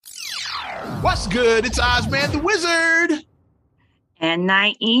What's good? It's Ozman the Wizard. And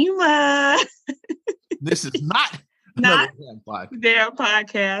Naima. This is not their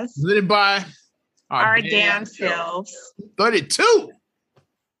podcast. Presented by our damn selves. 32.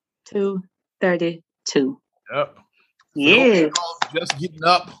 2:32. Yep. Yeah. Just getting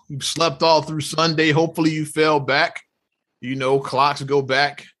up. You slept all through Sunday. Hopefully you fell back. You know, clocks go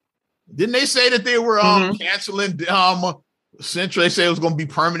back. Didn't they say that they were canceling Central? They say it was going to be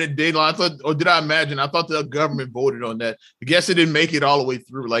permanent daylight. I thought, or did I imagine? I thought the government voted on that. I guess it didn't make it all the way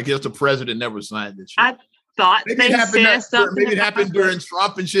through. Like, guess the president never signed this shit. I thought maybe they said something. Maybe it happened during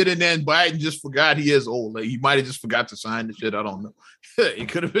Trump and shit, and then Biden just forgot he is old. Like, he might have just forgot to sign the shit. I don't know. It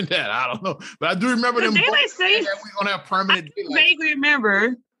could have been that. I don't know. But I do remember them. Daylight saving. We're going to have permanent daylight. I vaguely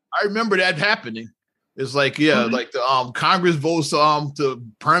remember. I remember that happening. It's like, like the Congress votes to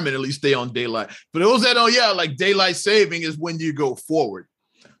permanently stay on daylight. But it was that, like daylight saving is when you go forward.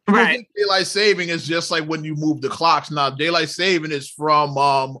 Right. Daylight saving is just like when you move the clocks. Now, daylight saving is from,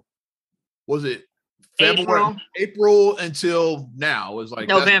 was it February? April until now. It's like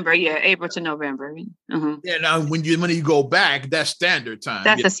November, April to November. Mm-hmm. Yeah, now when you go back, that's standard time.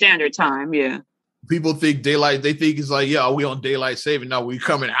 That's the standard time, yeah. People think daylight, they think it's like, we on daylight saving. No, we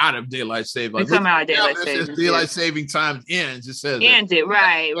coming out of daylight saving. Like, we come out of daylight saving. Daylight saving time ends. It says ended,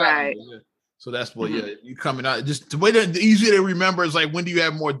 right. So that's what, you coming out. Just the way the easier to remember is like, when do you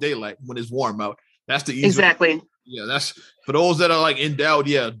have more daylight? When it's warm out. That's the easier. Exactly. Yeah, that's for those that are like endowed.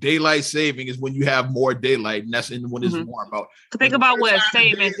 Yeah, daylight saving is when you have more daylight, and that's when it's warm out. Think about what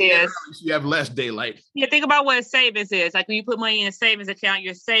savings is. You have less daylight. Yeah, think about what savings is. Like when you put money in a savings account,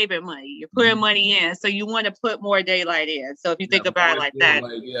 you're saving money. You're putting money in, so you want to put more daylight in. So if you think about it like that,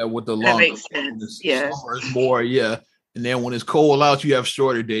 with the that makes sense. Yeah, it's more. Yeah. And then when it's cold out, you have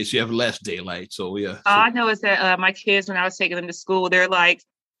shorter days. So you have less daylight. So yeah. I know it's that my kids, when I was taking them to school, they're like,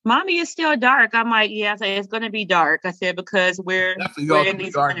 "Mommy, it's still dark." I'm like, "Yeah." I said, "It's going to be dark." I said, "Because we're in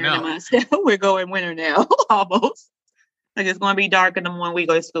these winter months. We're going winter now, almost. Like it's going to be dark in the morning we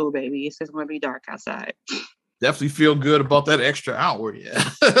go to school, baby. It's just going to be dark outside." Definitely feel good about that extra hour. Yeah,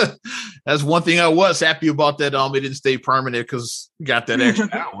 that's one thing I was happy about that. It didn't stay permanent because we got that extra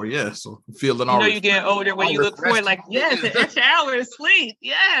hour. Yeah, so feeling all. You're getting older when you look for it. Like, yes, an extra hour of sleep.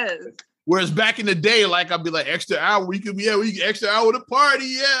 Yes. Whereas back in the day, like I'd be like, extra hour, we extra hour to party.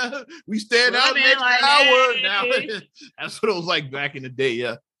 Yeah, we stand out an extra hour. Now that's what it was like back in the day.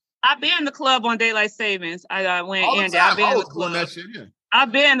 Yeah, I've been in the club on daylight savings. I went in there. I've been in the club. That shit, yeah.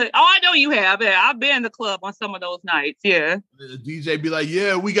 I've been. I know you have. Yeah, I've been in the club on some of those nights. Yeah. The DJ be like,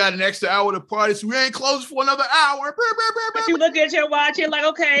 "Yeah, we got an extra hour to party, so we ain't closed for another hour." But you look at your watch, you're like,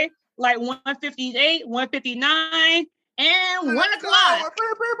 okay, like 1:58, 1:59. And 1 o'clock.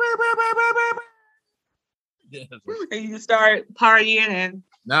 Yes. And you start partying, and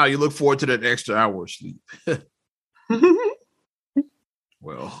now you look forward to that extra hour of sleep.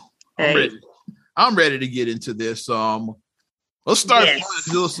 Well, I'm ready to get into this. Let's start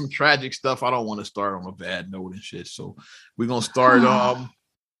doing some tragic stuff. I don't want to start on a bad note and shit. So we're gonna start.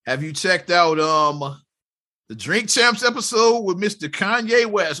 Have you checked out the Drink Champs episode with Mr. Kanye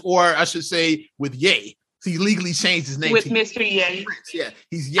West, or I should say with Ye? He legally changed his name with Mr. Ye. Yeah,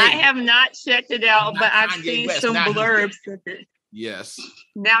 he's Ye. I have not checked it out, but I've seen some blurbs. Yes.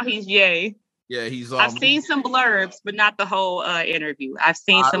 Now he's Ye. Yeah, he's. I've seen some blurbs, but not the whole interview. I've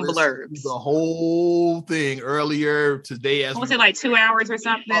seen some blurbs. The whole thing earlier today. As was it like 2 hours or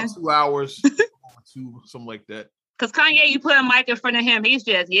something? 2 hours, something like that. Because Kanye, you put a mic in front of him, he's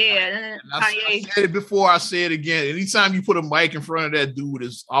just Kanye. I said it before, I say it again. Anytime you put a mic in front of that dude,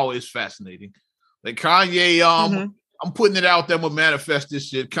 is always fascinating. Like Kanye, I'm putting it out there. I'm gonna manifest this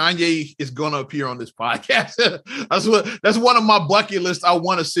shit. Kanye is gonna appear on this podcast. That's one of my bucket lists. I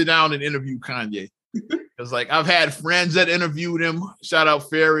want to sit down and interview Kanye. Because like I've had friends that interviewed him. Shout out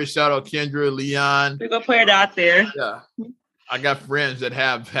Ferris, shout out Kendra, Leon. We're gonna put it out there. Yeah. I got friends that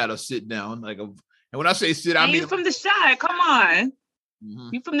have had a sit down. And when I say sit, I mean you from the Chi. Come on.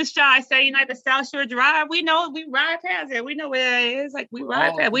 You from the Chi, Saturday night, the South Shore Drive. We know, we ride past it. We know where it is. Like we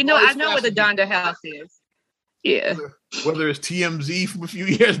ride past. We know. I know where the Donda House is. Yeah. Whether it's TMZ from a few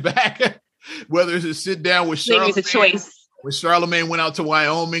years back, whether it's a sit down with Charlamagne. It's a choice. When Charlamagne went out to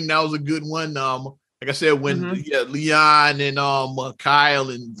Wyoming, that was a good one. Like I said, when Leon and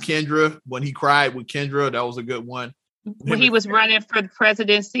Kyle and Kendra, when he cried with Kendra, that was a good one. When he was running for the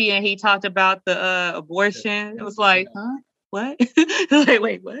presidency and he talked about the abortion, it was like, huh? what? Like,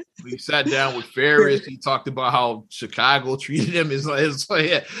 wait, what? He sat down with Ferris. He talked about how Chicago treated him.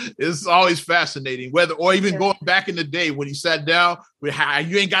 It's always fascinating. Or even going back in the day when he sat down with how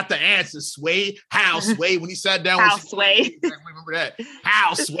you ain't got the answer, Sway. How Sway? When he sat down with Sway. Remember that?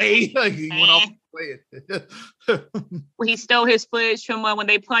 How Sway? Like he went off playing. When he stole his footage from when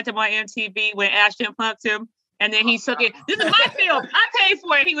they punked him on MTV when Ashton punked him. And then he took it. This is my film. I paid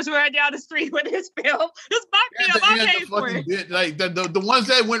for it. He was running down the street with his film. This is my film. I paid for it. Like the ones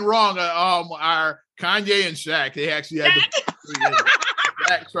that went wrong are Kanye and Shaq. They actually had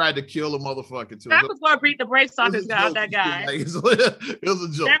Shaq tried to kill a motherfucker too. Shaq was going to beat the brakes off that guy. Like, it was a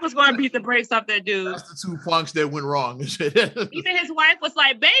joke. Shaq was going to beat the brakes off that dude. That's the two punks that went wrong. Even his wife was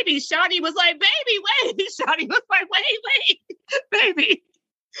like, "Baby." Shawty was like, "Baby, wait." Shawty was like, "Wait, baby."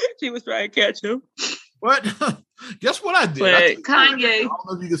 She was trying to catch him. But guess what I did? But Kanye. I don't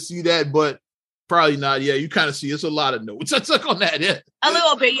know if you can see that, but probably not. Yeah, you kind of see it's a lot of notes. I took on that. Yeah. A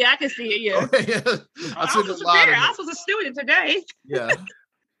little bit. Yeah, I can see it. Yeah. Okay, yeah. I took a lot of notes. I was a student today. Yeah.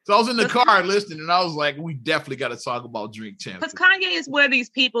 So I was in the car listening, and I was like, we definitely got to talk about Drink Champs. Because Kanye is one of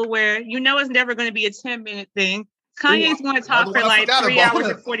these people where it's never going to be a 10-minute thing. Kanye's going to talk for like 3 hours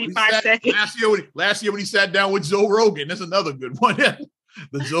and 45 seconds. Last year when he sat down with Joe Rogan, that's another good one.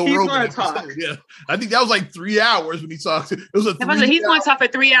 The Joe Rogan episode. Yeah, I think that was like 3 hours when he talked. It was he's going to talk for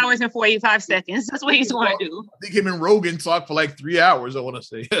 3 hours and 45 seconds. That's what he's going to do. I think him and Rogan talked for like 3 hours. I want to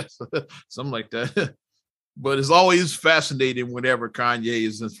say something like that. But it's always fascinating whenever Kanye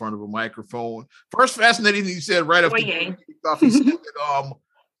is in front of a microphone. First fascinating thing he said right after he said that,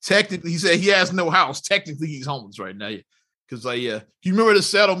 technically he said he has no house. Technically he's homeless right now. Because you remember the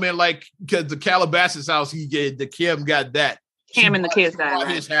settlement, like because the Calabasas house the Kim got that. Cam and the kids got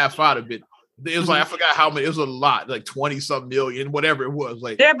his half out of it. It was like I forgot how many. It was a lot, like 20-something million, whatever it was.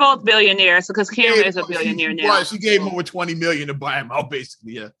 Like they're both billionaires because Cam is a billionaire now. She gave him over $20 million to buy him out,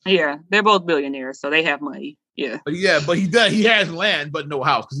 basically. Yeah. Yeah, they're both billionaires, so they have money. Yeah. But he does. He has land, but no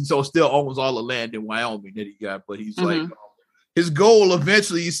house because he still owns all the land in Wyoming that he got. But he's like his goal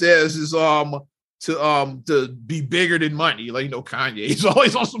eventually, he says, is to be bigger than money. Like Kanye, he's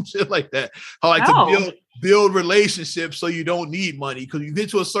always on some shit like that. I like to build relationships so you don't need money because you get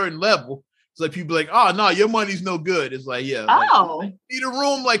to a certain level. It's like people like, oh no, your money's no good. It's like, yeah. Like, need a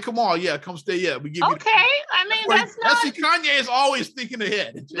room? Like, come on, yeah, come stay. Yeah, we give you. Okay, I mean that's not. Kanye is always thinking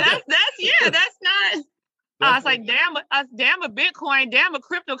ahead. That's not. I was like, damn a Bitcoin, damn a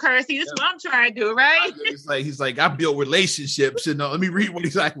cryptocurrency. This is what I'm trying to do, right? He's like, I built relationships. Let me read what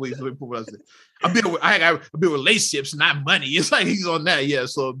exactly. I built relationships, not money. It's like he's on that, yeah.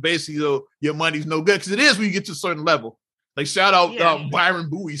 So basically, your money's no good because it is when you get to a certain level. Like shout out Byron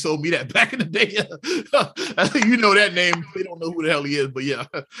Bowie told me that back in the day. I think you know that name. They don't know who the hell he is, but yeah,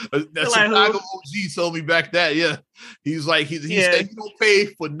 that Chicago OG told me back that. Yeah, he's like he said you don't pay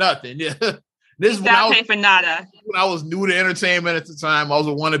for nothing. Yeah. This is when I was new to entertainment at the time. I was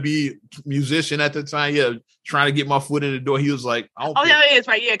a wannabe musician at the time. Yeah, trying to get my foot in the door. He was like, yeah, it is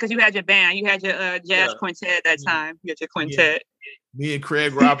right. Yeah, because you had your band. You had your jazz quintet at that time. You had your quintet. Yeah. Me and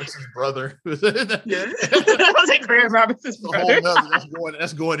Craig Robinson's brother. Yeah. I was like Craig Robinson's brother.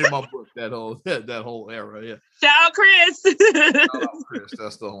 That's going in my book, that whole era. Yeah. Shout out Chris. Shout out Chris.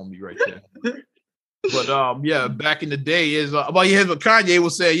 That's the homie right there. But back in the day but Kanye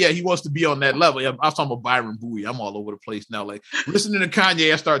was saying, he wants to be on that level. I was talking about Byron Bowie. I'm all over the place now. Like listening to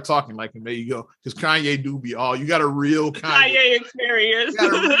Kanye, I start talking like him. There you go. Because Kanye do be you got a real Kanye experience.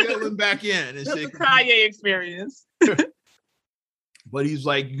 You got to reel him back in and say Kanye experience. But he's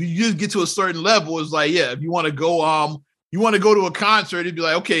like, you just get to a certain level. It's like, if you want to go to a concert, it'd be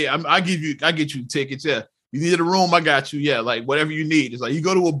like, okay, I get you tickets. Yeah. You need a room, I got you. Yeah, like whatever you need. It's like you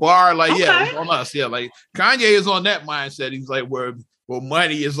go to a bar, like it's on us. Yeah, like Kanye is on that mindset. He's like, where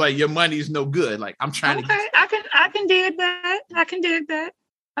money is like your money is no good. Like I'm trying to. I can dig that. I can dig that.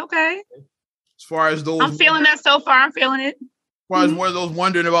 Okay. As far as those, I'm feeling that so far. I'm feeling it. As far as one of those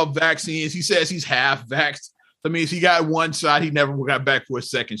wondering about vaccines, he says he's half vaxxed. That means he got one shot. He never got back for a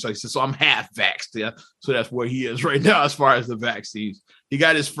second shot. He said, so I'm half vaxxed. Yeah. So that's where he is right now as far as the vaccines. He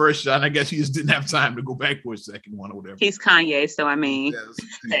got his first shot. And I guess he just didn't have time to go back for a second one or whatever. He's Kanye. So, I mean,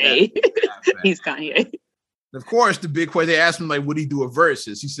 he's Kanye. Of course, the big question, they asked him, like, would he do a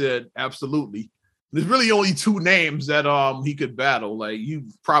versus? He said, absolutely. There's really only two names that he could battle. Like, you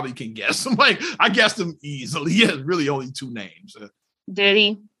probably can guess them. Like, I guessed them easily. Yeah, really only two names.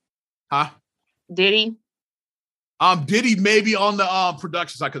 Diddy. Huh? Diddy. Diddy maybe on the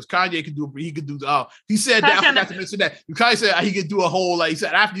production side because Kanye could do. He said that. I forgot to mention that. Kanye said he could do a whole. Like he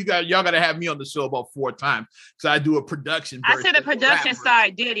said, after y'all got to have me on the show about 4 times because I do a production. I said the production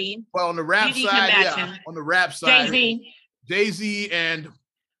side, Diddy. Well, on the rap Diddy side, on the rap side, Jay-Z. Jay-Z and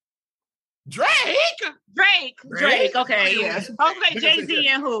Drake. Okay, yeah. Okay, Jay-Z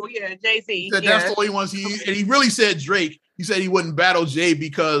and who? Yeah, Jay-Z. That's the only ones he really said Drake. He said he wouldn't battle Jay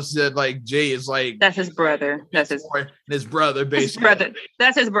because like Jay is like that's his brother. That's his brother, basically.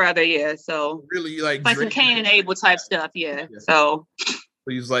 That's his brother, yeah. So really like some Cain and Abel type stuff, yeah. So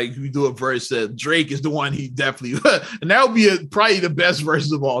he's like, we do a verse that Drake is the one he definitely, and that would be probably the best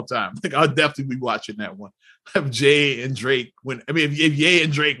verses of all time. Like I'll definitely be watching that one. Have Jay and Drake win. I mean, if Ye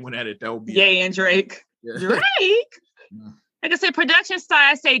and Drake went at it, that would be Ye and Drake. Yeah. Drake. Yeah. Like I said, production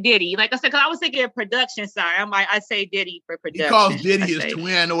side, I say Diddy. Like I said, because I was thinking of production side. I say Diddy for production. He calls Diddy his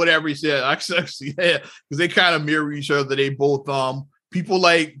twin or whatever he said. Actually, yeah, because they kind of mirror each other. They both people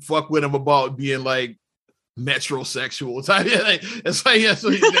like fuck with him about being like metrosexual type. Yeah, like, it's like so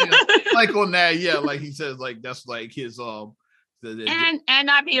like on that, yeah, like he says like that's like his and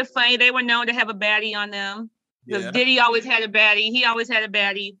not being funny, they were known to have a baddie on them. Because Diddy always had a baddie. He always had a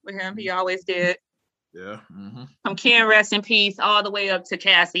baddie with him. He always did. Yeah. Mm-hmm. From Ken, rest in peace, all the way up to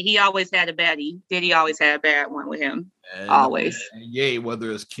Cassie. He always had a baddie. Diddy always had a bad one with him. Always. And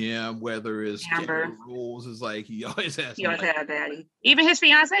whether it's Kim, whether it's Amber Rules, is like he always has. He always had a baddie. Even his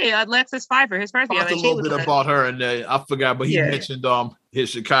fiance, Alexis Pfeiffer, his first fiance. Talked a little bit about her, and I forgot, but he mentioned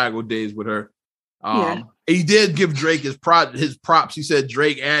his Chicago days with her. He did give Drake his props. He said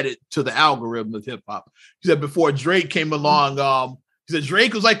Drake added to the algorithm of hip hop. He said before Drake came along, he said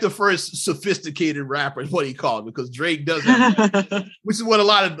Drake was like the first sophisticated rapper, is what he called it, because Drake doesn't, which is what a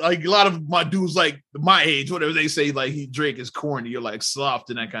lot of my dudes like my age, whatever they say, like Drake is corny, you're like soft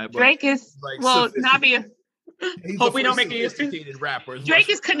and that kind of. Drake is like not be a. Hope we don't make it sophisticated rappers. Drake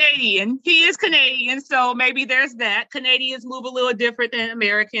is Canadian. He is Canadian, so maybe there's that. Canadians move a little different than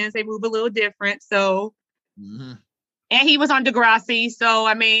Americans. They move a little different. So, and he was on Degrassi, so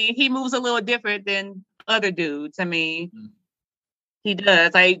I mean, he moves a little different than other dudes. I mean, he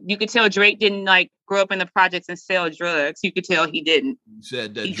does. Like you could tell Drake didn't like grow up in the projects and sell drugs. You could tell he didn't. You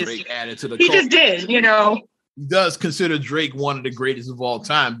said that Drake added to the. He just did, you know. He does consider Drake one of the greatest of all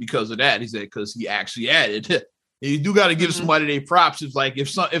time because of that. He said because he actually added. You do got to give somebody their props. It's like if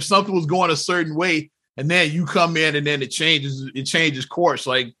something was going a certain way and then you come in and then it changes course,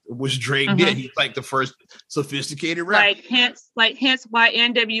 like which Drake did. He's like the first sophisticated rapper. Hence why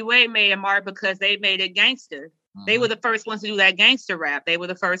NWA made a mark, because they made it gangster. They were the first ones to do that gangster rap. They were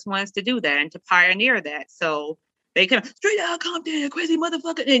the first ones to do that and to pioneer that. So they came straight out Compton, crazy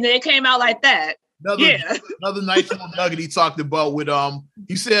motherfucker, and they came out like that. Another nice little nugget he talked about with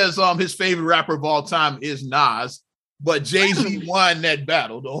he says his favorite rapper of all time is Nas, but Jay-Z won that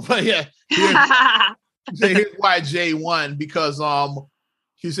battle though. But here's why Jay won, because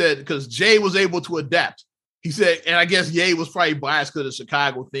he said because Jay was able to adapt. He said, and I guess Ye was probably biased because of the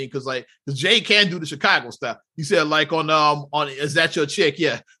Chicago thing, because Jay can do the Chicago stuff. He said, like on Is That Your Chick?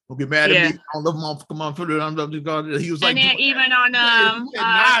 Yeah, don't get mad at me. I don't love him. Come on, he was like, and then even on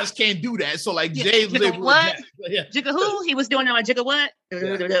Nas can't do that. So like Jay was able to Jigga who? He was doing it on Jigga what?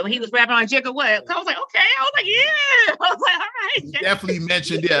 He was rapping on Jigga what? I was like, okay. I was like, yeah. I was like, all right. He definitely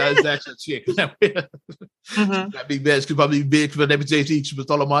mentioned, Is That Your Chick? That big bad, probably big for them. Jay-Z was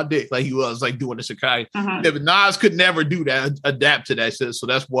all on my dick, like he was like doing the Chicago. Yeah, but Nas could never do that, adapt to that. So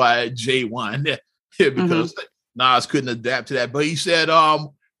that's why Jay won. Yeah, because Nas couldn't adapt to that. But he said,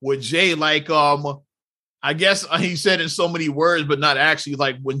 with Jay, like, I guess he said in so many words, but not actually,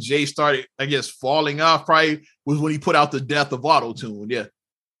 like when Jay started, I guess, falling off probably was when he put out the death of Auto-Tune. Yeah.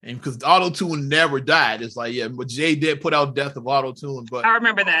 And because Auto-Tune never died. It's like, but Jay did put out Death of Auto-Tune. But I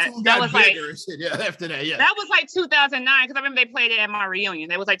remember that. That was like, after that, that was like 2009, because I remember they played it at my reunion.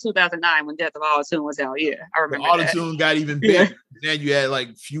 It was like 2009 when Death of Auto-Tune was out. Yeah, I remember Auto-Tune got even bigger. Yeah. Then you had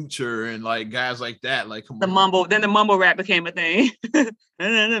like Future and like guys like that. Like the mumble rap became a thing.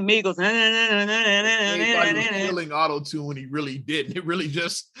 Migos. He was killing Auto-Tune when he really didn't. It really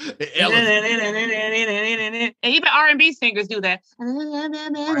just and even R&B singers do that.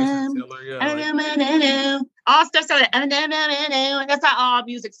 All stuff so that's how all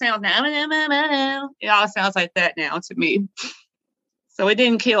music sounds now. It all sounds like that now to me. So it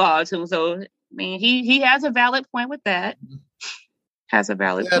didn't kill Auto-Tune. So I mean, he has a valid point with that. Has a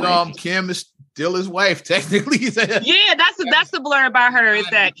valid point. Kim is still his wife, technically. Yeah, that's the blur about her, is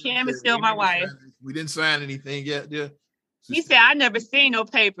that Kim is still my wife. We didn't sign anything yet. Yeah. He said, I never seen no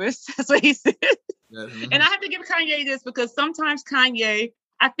papers. That's what he said. And I have to give Kanye this, because sometimes Kanye,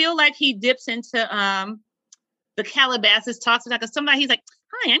 I feel like he dips into the Calabasas talks like somebody. He's like,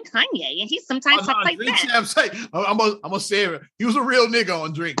 "Hi, I'm Kanye," and he sometimes talks like Drink that. Champs, I'm gonna say it. He was a real nigga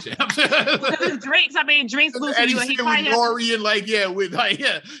on Drink Champs. Drinks, Drinks Lucy. And he probably with Nori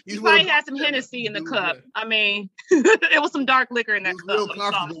and he probably had some Hennessy in the cup. Yeah. It was some dark liquor in that cup. Real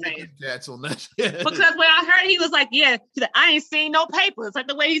comfortable with cats on that. Because when I heard he was like, "Yeah," he's like, "I ain't seen no papers," like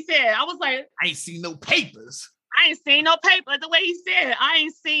the way he said. I was like, "I ain't seen no papers." I ain't seen no papers. The way he said, "I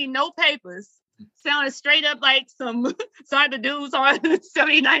ain't seen no papers." Sounded straight up like some of the dudes on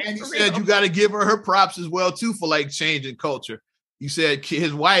 79th. And he said you got to give her props as well too for like changing culture. You said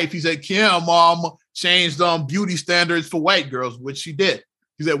his wife. He said Kim changed beauty standards for white girls, which she did.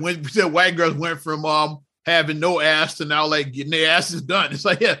 He said white girls went from having no ass to now like getting their asses done. It's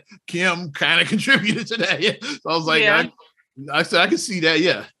like Kim kind of contributed to that. Yeah, so I was like, I said I can see that.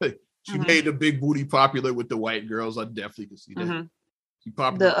 Yeah, she made the big booty popular with the white girls. I definitely can see that. Mm-hmm.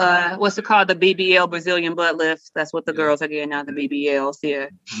 The what's it called? The BBL Brazilian butt lift. That's what the girls are getting now. The BBLs. Yeah.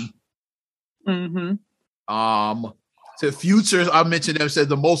 Mm-hmm. To Future, I mentioned them. Said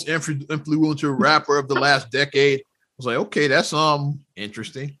the most influential rapper of the last decade. I was like, okay, that's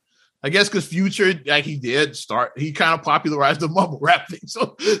interesting. I guess because Future, like he kind of popularized the mumble rap thing.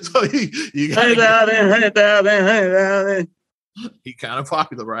 So he kind of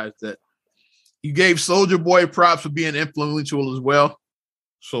popularized that. He gave Soulja Boy props for being influential as well.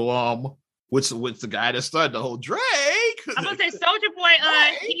 So what's the guy that started the whole Drake? I'm gonna say Soulja Boy.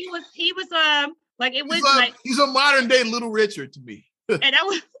 He was like it was like he's a modern day Little Richard to me. and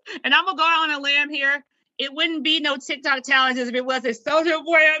I'm gonna go on a limb here. It wouldn't be no TikTok challenges if it wasn't Soulja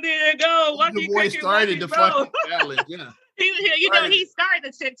Boy out there to go. Soulja Boy started the fucking challenge. Yeah, he started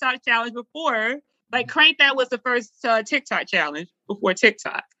the TikTok challenge before. Like Crank That was the first TikTok challenge before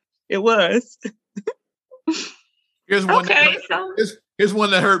TikTok. It was. Here's one. Here's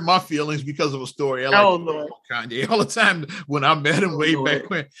one that hurt my feelings because of a story. I like Kanye all the time when I met him way back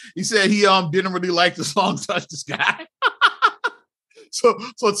when. He said he didn't really like the song "Touch the Sky." So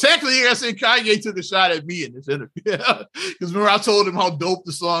technically, I said Kanye took a shot at me in this interview because remember I told him how dope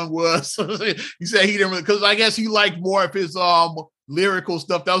the song was. He said he didn't because I guess he liked more of his lyrical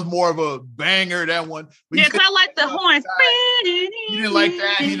stuff. That was more of a banger, that one. But yeah, because I like the horns. He didn't like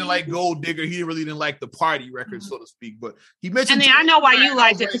that. He didn't like Gold Digger. He really didn't like the party record, so to speak. But he mentioned. And then I know why you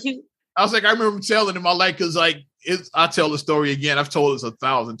liked it. I was like, I remember telling him I like because I tell the story again. I've told this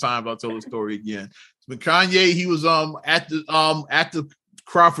 1,000 times. I'll tell the story again. But Kanye, he was at the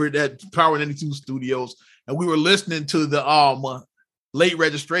Crawford at Power 92 Studios, and we were listening to the Late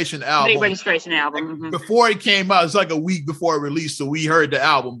Registration album. Mm-hmm. Before it came out, it's like a week before it released, so we heard the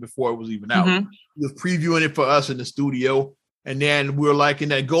album before it was even out. Mm-hmm. He was previewing it for us in the studio, and then we were like,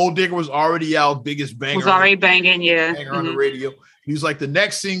 and that Gold Digger was already out, biggest banger. Was already banging, yeah. Banger on the radio. He was like, the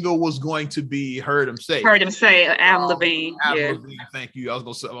next single was going to be Heard Him Say. Adam Levine. Adam Levine, thank you. I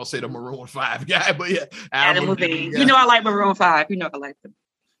was gonna say the Maroon 5 guy, but yeah, Adam Levine. Yeah. You know I like Maroon 5. You know I like them.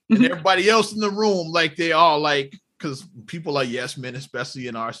 And everybody else in the room, like they all like, because people are yes men, especially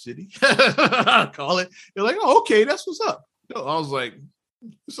in our city. I call it. They're like, oh, okay, that's what's up. I was like,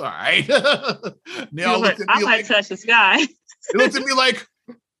 it's all right. I might touch the sky. They looked at me like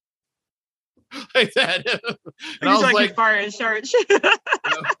that. And I was like, fire in church.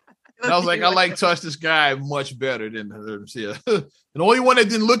 And I was like, I like Touch the Sky much better than her. Yeah. And the only one that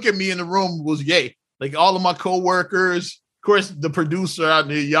didn't look at me in the room was Ye. Like all of my coworkers, of course, the producer out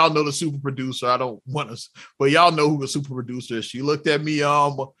there, y'all know the super producer. I don't want to, but y'all know who the super producer is. She looked at me,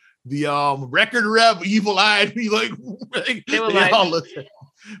 the record rep, evil eyed me, like they were like, all looked at me.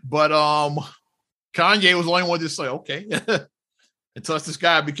 But Kanye was the only one to say, okay. And Touch the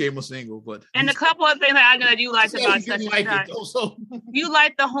Sky became a single. But and a couple of things that I know that you liked about Touch the Sky. You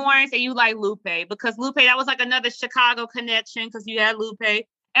like the horns and you like Lupe, because Lupe, that was like another Chicago connection because you had Lupe. And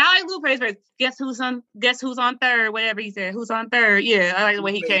I like Lupe's verse. Guess who's on third? Whatever he said. Who's on third? Yeah, I like the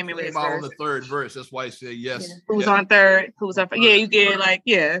way he came in with his verse. On the third verse. That's why he said yes. Yeah. Who's on third? Who's on? Yeah, you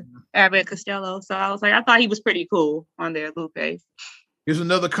get Abbott Costello. So I was like, I thought he was pretty cool on there, Lupe. Here's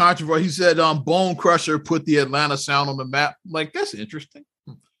another controversy. He said Bone Crusher put the Atlanta sound on the map. Like, that's interesting.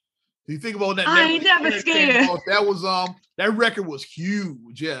 You think about that? I ain't never scared. That was that record was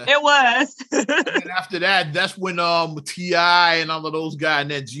huge. Yeah, it was. And after that, that's when T.I. and all of those guys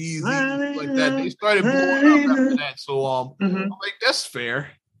and that Jeezy like that, they started blowing up after that. So I'm like, that's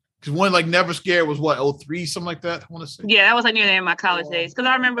fair. Because one like Never Scared was what 03, something like that. I want to say. Yeah, that was like near the end of my college days. Because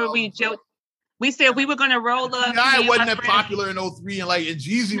I remember we joked. We said we were gonna roll up. T.I. wasn't that popular in 03, and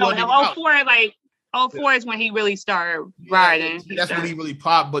Jeezy wasn't. No, 04, 04 is when he really started riding. That's when he really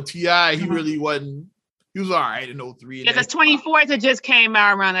popped. But T.I., he really wasn't. He was all right in 03. Yeah, because 24 just came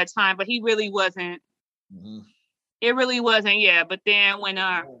out around that time, but he really wasn't. It really wasn't, yeah. But then when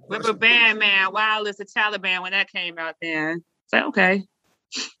Rubber Band Man, Wild is the Taliban, when that came out, then it's like, okay.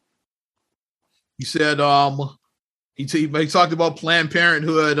 He said he talked about Planned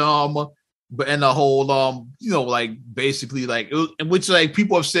Parenthood, but and the whole like basically like it was, which like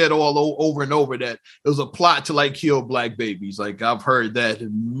people have said all over and over that it was a plot to like kill black babies. Like I've heard that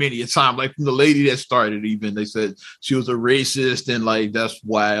many a time, like from the lady that started, even they said she was a racist and like that's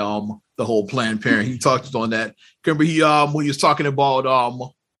why the whole Planned Parenthood. He talked on that. Remember he when he was talking about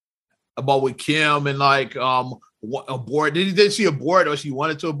with Kim and like abort. Did she abort or she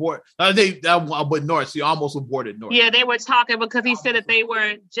wanted to abort? But North, she almost aborted North. Yeah, they were talking because he said that they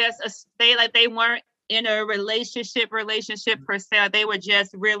were just they weren't in a relationship per se. They were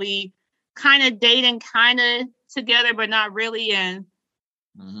just really kind of dating, kind of together, but not really. And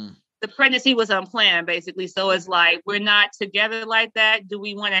the pregnancy was unplanned, basically. So it's like we're not together like that. Do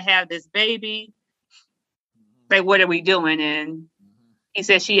we want to have this baby? Like, what are we doing? And he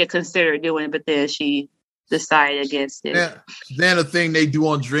said she had considered doing it, but then she decided against it. Yeah. Then the thing they do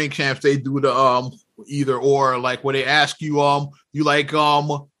on drink camps, they do the either or, like where they ask you you like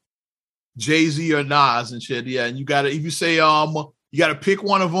Jay-Z or Nas and shit. Yeah, and you gotta if you say you gotta pick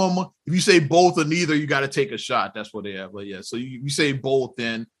one of them. If you say both or neither, you gotta take a shot. That's what they have. But yeah, so you say both,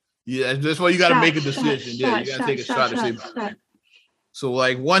 then yeah, that's why you gotta make a decision. You gotta take a shot and say. So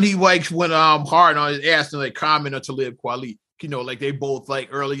like one he like went hard on his ass and like Common or Talib Kweli. You know, like they both like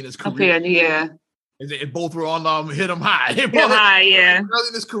early in his career. Okay, yeah. And they both were on Hit 'em High. Yeah. Early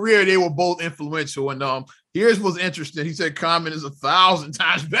in his career, they were both influential. And here's what's interesting. He said Common is 1,000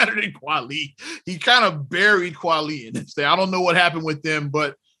 times better than Kweli. He kind of buried Kweli in this thing. I don't know what happened with them,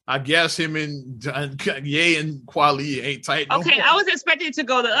 but I guess him and Ye and Kweli ain't tight. Okay, I was expecting to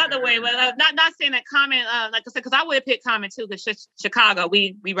go the other way, but not saying that Common, like I said, because I would have picked Common too, because Chicago,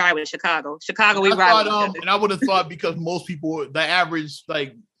 we ride with Chicago. We ride with and I would have thought because most people, the average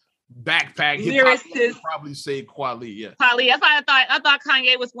like backpack lyricist would probably say Kweli, yeah. Kweli. That's why I thought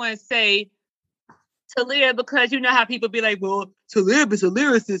Kanye was going to say Talib, because you know how people be like, well, Talib is a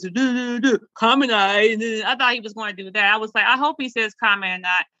lyricist, Common I thought he was going to do that. I was like, I hope he says Common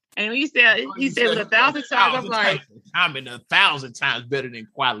not. And when he said it was 1,000 times, I'm like, Common 1,000 times better than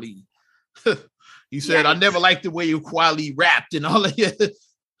Kweli. He said, I never liked the way you Kweli rapped and all of that.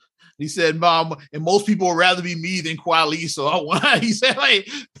 He said, Mom, and most people would rather be me than Kweli. So he said, like,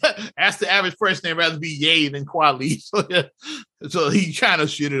 ask the average person, they'd rather be Ye than Kweli. So he kind of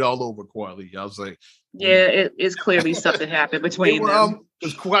shitted all over Kweli. I was like, yeah, it's clearly something happened between them.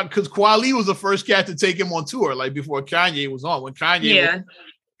 Because Kweli was the first cat to take him on tour, like before Kanye was on. When Kanye was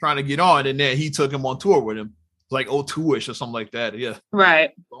trying to get on, and then he took him on tour with him. Like 02-ish or something like that. Yeah.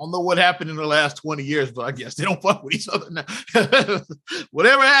 Right. I don't know what happened in the last 20 years, but I guess they don't fuck with each other now.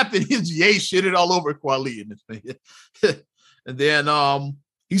 Whatever happened, his Ye shitted all over Kweli in this thing. And then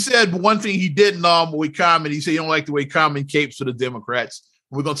he said one thing he didn't with Common, he said he don't like the way Common capes for the Democrats.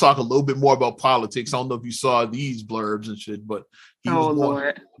 We're gonna talk a little bit more about politics. I don't know if you saw these blurbs and shit, but he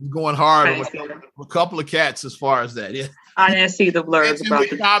was going hard on a couple of cats as far as that. Yeah. I didn't see the blurbs about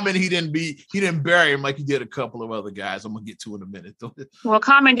the Common. He didn't bury him like he did a couple of other guys. I'm gonna get to in a minute. Well,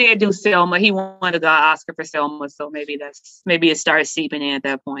 Common did do Selma. He won the Oscar for Selma, so maybe it started seeping in at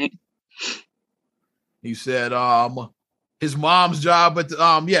that point. He said his mom's job, but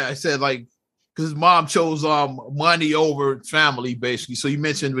I said like because his mom chose money over family basically. So you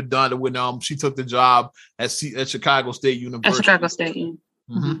mentioned with Donda when she took the job at Chicago State University. At Chicago State.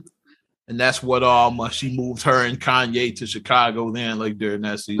 Mm-hmm. And that's what she moved her and Kanye to Chicago then, like during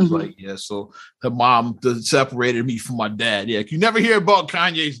that season. Like, yeah, so her mom separated me from my dad. Yeah, you never hear about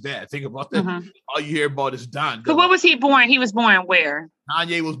Kanye's dad. Think about that. All you hear about is Don. So what was he born? He was born where?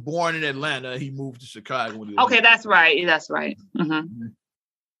 Kanye was born in Atlanta. He moved to Chicago. When he was that's right. That's right.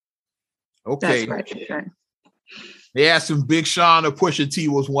 Okay. That's right. They asked him Big Sean or Pusha T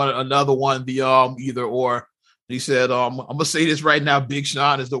was another one, the either or. He said, I'm gonna say this right now, Big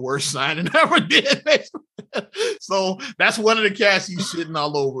Sean is the worst signing ever did. So that's one of the cats he's shitting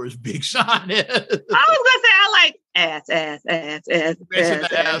all over is Big Sean. I was gonna say I like ass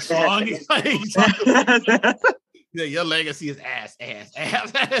song. Yeah, your legacy is ass. I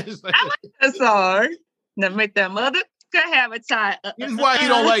like that song. Now make that mother could have a tie. Here's why he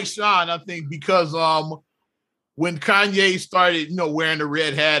don't like Sean, I think, because when Kanye started, wearing the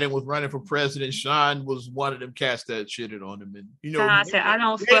red hat and was running for president, Sean was one of them cats that shitted on him. And I said, I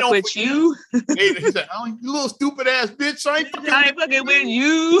don't fuck with you. He said, "Oh, you little stupid ass bitch! I ain't fucking with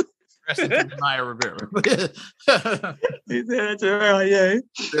you." Maya Rivera. He said to Ye.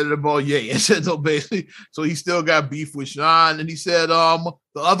 Said it about Ye. So basically, so he still got beef with Sean, and he said,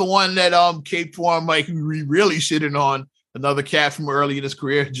 The other one that came for him, like we really shitting on another cat from early in his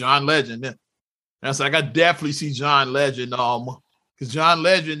career, John Legend. And that's like I definitely see John Legend, because John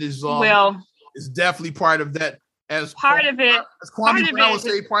Legend is is definitely part of that. As part of it, as Kwame Brown would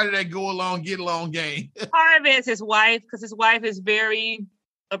say, part of that go along, get along game. Part of it is his wife, because his wife is very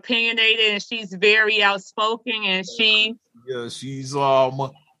opinionated and she's very outspoken, and she's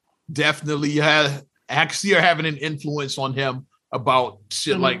definitely I can see her having an influence on him about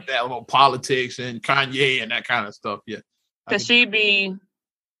shit like that, about politics and Kanye and that kind of stuff. Yeah. Because she be,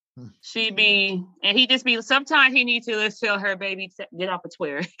 and he just be, sometimes he needs to just tell her, baby, get off of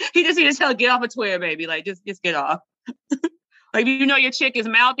Twitter. He just needs to tell her, get off of Twitter, baby. Like, just get off. Like, you know, your chick is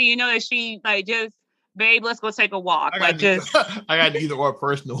mouthy, you know that she, like, just, babe, let's go take a walk. I got either or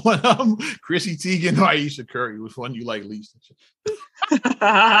personal one. Chrissy Teigen or Ayesha Curry, which one you like least?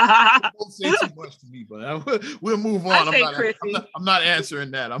 Don't say too much to me, but we'll move on. I'm not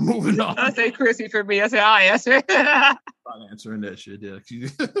answering that. I'm moving on. I say Chrissy for me. I say I'll answer. I'm not answering that shit. Yeah,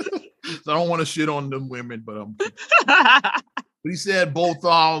 so I don't want to shit on them women, but but he said both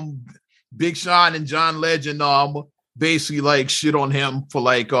Big Sean and John Legend basically like shit on him for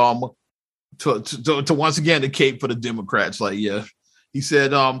like to once again the cape for the Democrats. Like, yeah. He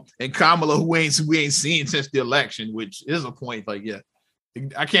said, and Kamala, who we ain't seen since the election, which is a point. Like, yeah,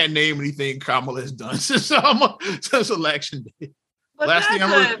 I can't name anything Kamala has done since election day. Last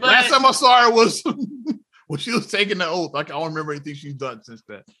time I saw her was when she was taking the oath. Like, I don't remember anything she's done since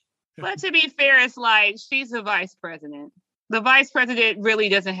that. But to be fair, it's like she's the vice president. The vice president really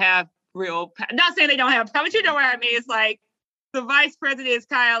doesn't have real power. Not saying they don't have power, but you know what I mean. It's like the vice president is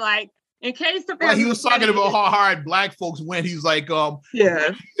kind of like, in case the he was talking about how hard black folks went. He was like, he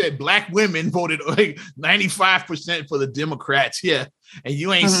said black women voted like 95% for the Democrats. Yeah. And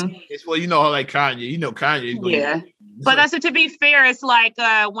you ain't seen it. Well, you know, like Kanye, Kanye. Yeah. But that's to be fair, it's like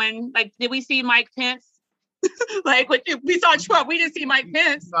when, like, did we see Mike Pence? Like, when we saw Trump, we didn't see Mike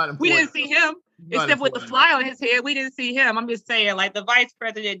Pence. We didn't see him, except with the fly on his head. We didn't see him. I'm just saying, like, the vice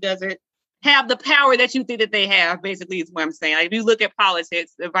president doesn't have the power that you think that they have, basically, is what I'm saying. Like, if you look at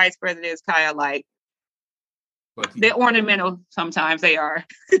politics, the vice president is kind of like, they're ornamental sometimes, they are.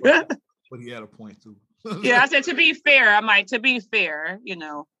 But he had a point, too. Yeah, I said, to be fair, you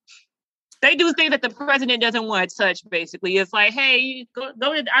know, they do think that the president doesn't want to touch, basically. It's like, hey, go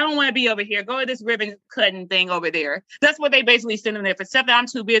to, I don't want to be over here. Go to this ribbon cutting thing over there. That's what they basically send them there. For stuff that I'm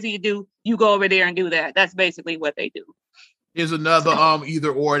too busy to do, you go over there and do that. That's basically what they do. Here's another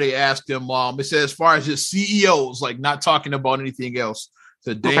either or. They asked him. It says as far as just CEOs, like not talking about anything else.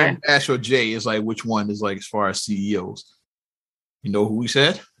 So Dame Dash or Jay is like which one is like as far as CEOs. You know who we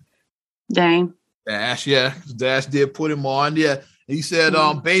said? Dame Dash. Yeah, Dash did put him on. Yeah, he said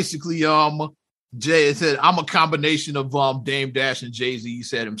basically Jay said I'm a combination of Dame Dash and Jay-Z. He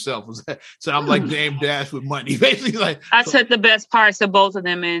said himself so I'm like Dame Dash with money. Basically, like I took the best parts of both of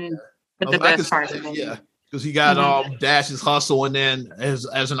them and put the best parts of them. Yeah. Because he got Dash's hustle, and then as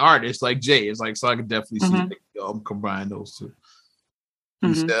an artist like Jay, it's like so I could definitely see combine those two.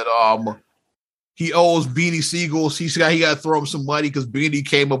 He said he owes Beanie Siegel. He got to throw him some money because Beanie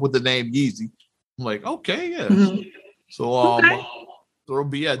came up with the name Yeezy. I'm like, okay, yeah. So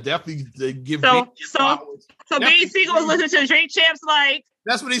definitely give. So Beanie Siegel was listening to Drink Champs like.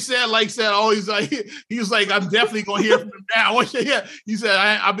 That's what he said. He was like, I'm definitely gonna hear from him now. He said,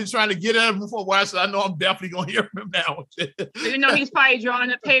 I've been trying to get at him before. Well, I said, I know I'm definitely gonna hear from him now. You know, he's probably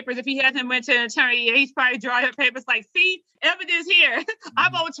drawing up papers. If he hasn't went to an attorney, he's probably drawing up papers like, see, evidence here.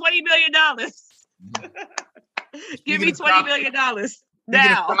 I'm owed $20 million. Give me $20 million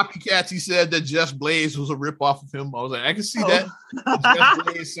now. Copycats, he said that Just Blaze was a ripoff of him. I was like, I can see that. The Just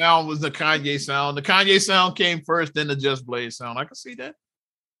Blaze sound was the Kanye sound. The Kanye sound came first, then the Just Blaze sound. I can see that.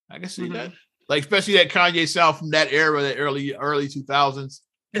 That. Like, especially that Kanye sound from that era, that early 2000s.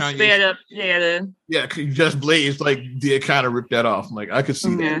 Kanye, yeah, Just Blaze like did kind of rip that off. I'm like, I could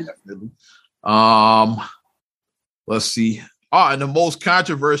see that definitely. Let's see. And the most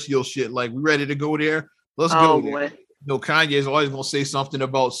controversial shit. Like, we ready to go there? Let's go. Boy. You know, Kanye is always gonna say something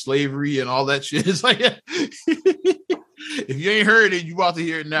about slavery and all that shit. It's like, if you ain't heard it, you about to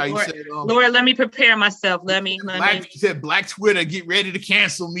hear it now. Lord, Lord, let me prepare myself. He said, Black Twitter, get ready to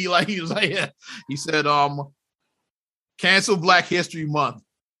cancel me. Like, he was like, yeah. He said, cancel Black History Month.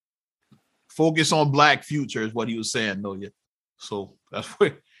 Focus on Black future is what he was saying, though. Yeah. So that's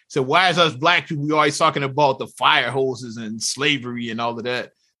what. So why is us Black people? We always talking about the fire hoses and slavery and all of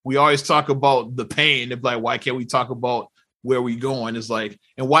that. We always talk about the pain. It's like, why can't we talk about where we going? It's like,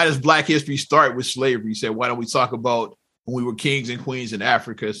 and why does Black history start with slavery? He said, why don't we talk about when we were kings and queens in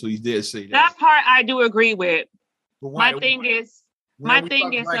Africa? So he did say that. That part I do agree with. My thing is, My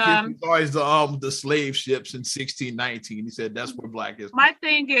thing is always the slave ships in 1619. He said that's where Black history. My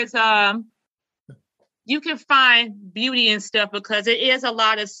thing is you can find beauty and stuff because it is a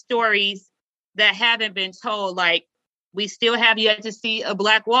lot of stories that haven't been told. Like we still have yet to see a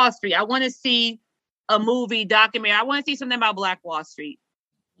Black Wall Street. I want to see a movie documentary. I want to see something about Black Wall Street.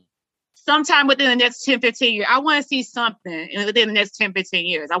 Sometime within the next 10, 15 years. I want to see something within the next 10, 15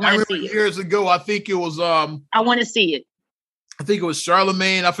 years. I want to see it. Years ago, I think it was I want to see it. I think it was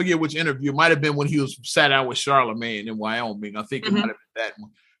Charlemagne. I forget which interview. It might have been when he was sat down with Charlemagne in Wyoming. I think it might have been that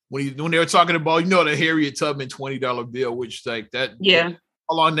one. When they were talking about, the Harriet Tubman $20 bill, which like that. Yeah.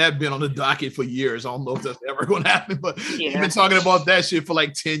 How long that been on the docket for years? I don't know if that's ever going to happen, but he's been talking about that shit for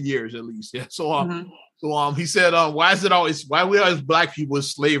like 10 years at least. Yeah. So he said, why we always Black people with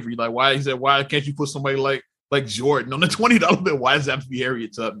slavery? Like why can't you put somebody like Jordan on the $20 bill? Why does that have to be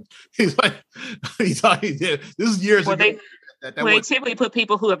Harriet Tubman? He's talking. Yeah, this is years ago. They typically put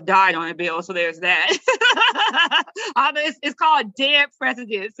people who have died on a bill, so there's that. It's called dead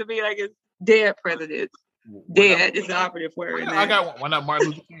presidents to be like it's dead presidents. Dead is the operative word. I got one. Why not Martin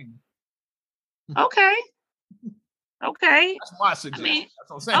Luther King? Okay. That's my suggestion. I mean,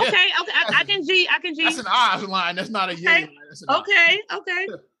 that's what I'm saying. Okay. I can G. That's an Oz line. That's not a yay line. Okay.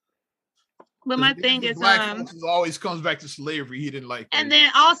 But my thing is, always comes back to slavery. He didn't like. And then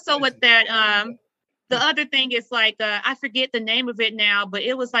also with that, the other thing is like I forget the name of it now, but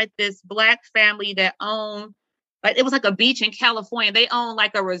it was like this Black family that owned, like it was like a beach in California. They owned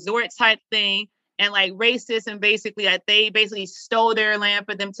like a resort type thing, and like racists and basically like they basically stole their land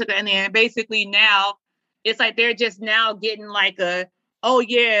for them, took it, and then basically now it's like they're just now getting like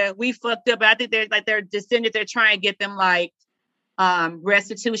we fucked up. But I think they're like their descendants. They're trying to get them like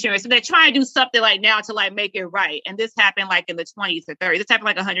restitution, so they're trying to do something like now to like make it right. And this happened like in the 20s or 30s. This happened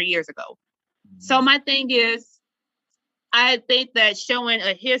like 100 years ago. So my thing is, I think that showing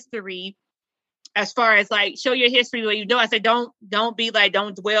a history, as far as like show your history where I say don't be like,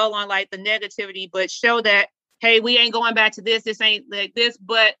 don't dwell on like the negativity, but show that, hey, we ain't going back to this ain't like this.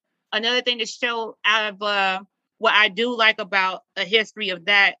 But another thing to show out of what I do like about a history of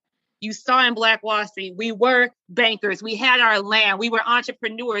that, you saw in Black Wall Street, we were bankers, we had our land, we were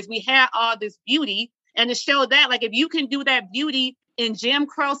entrepreneurs, we had all this beauty, and to show that like if you can do that beauty in Jim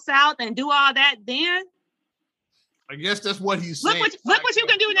Crow South and do all that, then I guess that's what he's saying. Look what you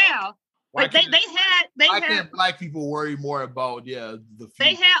can do now. Like they had Black people worry more about the future.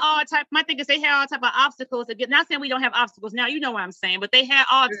 They had all type. My thing is they had all type of obstacles. Again, not saying we don't have obstacles now. You know what I'm saying, but they had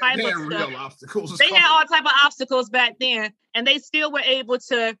all type of stuff. Real obstacles. They had all type of obstacles back then, and they still were able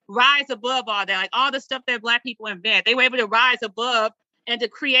to rise above all that. Like all the stuff that Black people invent, they were able to rise above and to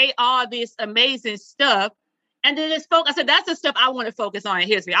create all this amazing stuff. And then it's focus. I said that's the stuff I want to focus on in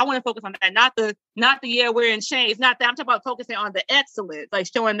history. I want to focus on that, not the we're in chains. Not that I'm talking about focusing on the excellence, like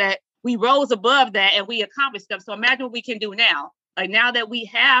showing that we rose above that and we accomplished stuff. So imagine what we can do now. Like now that we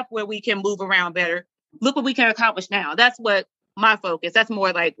have where we can move around better, look what we can accomplish now. That's what my focus. That's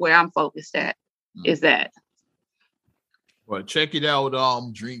more like where I'm focused at. Is that. Well, check it out.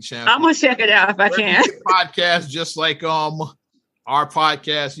 Drink Champion. I'm gonna check it out if I can. Podcast just like our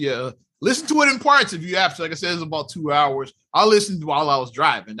podcast. Yeah. Listen to it in parts if you have to. Like I said, it's about 2 hours. I listened while I was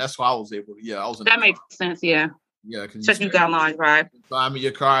driving. That's why I was able to. Yeah, I was. That makes sense. Yeah. Yeah, because you got long drive. Time in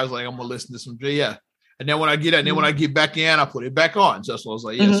your car, I was like, I'm gonna listen to some. Yeah, and then when I get back in, I put it back on. Just so I was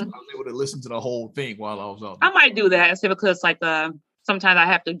like, yes, so I was able to listen to the whole thing while I was out there. I might do that because like sometimes I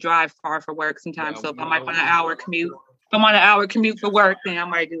have to drive far for work. Sometimes, so if I might find an hour commute. If I'm on an hour commute for work, then I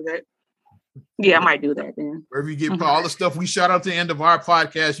might do that. Yeah, I might do that then. Wherever you get all the stuff we shout out to the end of our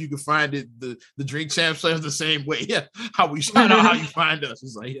podcast, you can find it. The Drink Champs is the same way. Yeah, how we shout out how you find us.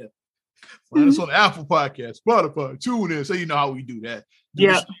 It's like find us on the Apple Podcast, Spotify, TuneIn, so you know how we do that.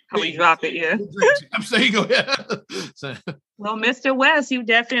 How we drop it. Yeah, I'm saying go ahead. Well, Mr. West, you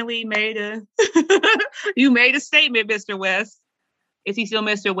definitely made a statement, Mr. West. Is he still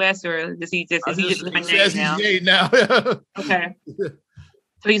Mr. West, or is he just now? He's now. Okay.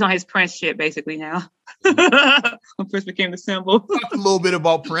 So he's on his Prince shit basically now. Prince became the symbol. Talked a little bit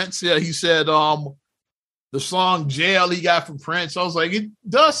about Prince. Yeah, he said the song Jail he got from Prince. I was like, it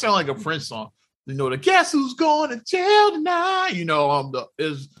does sound like a Prince song. The Guess Who's Going to Jail Tonight?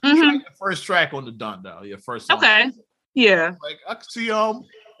 The first track on the Donda. Yeah, first song. Okay. Yeah. Like I could see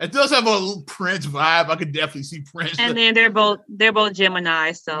it does have a little Prince vibe. I could definitely see Prince. And then they're both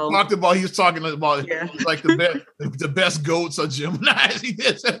Gemini. So he was talking about like the best goats are Gemini. He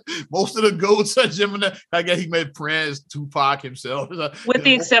did say most of the goats are Gemini. I guess he made Prince, Tupac himself. With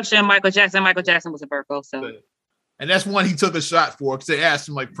the exception of Michael Jackson. Michael Jackson was a Virgo. So And that's one he took a shot for because they asked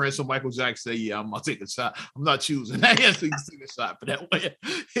him like Prince or Michael Jackson. Say, yeah, I'm gonna take a shot. I'm not choosing. I guess he took a shot for that one. Like,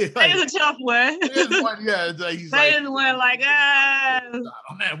 that is a tough one. One, yeah, he's that is one like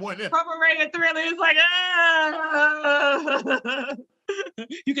on that one. Yeah. Purple Rain Thriller is like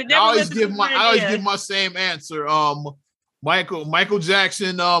you can never. I always give my same answer. Michael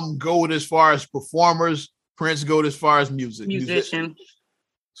Jackson goat as far as performers. Prince goat as far as musician.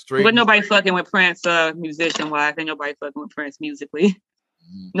 Straight. But nobody fucking with Prince musician wise. Ain't nobody fucking with Prince musically.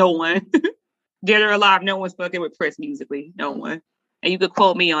 No one. Dead or alive, no one's fucking with Prince musically. No one. And you could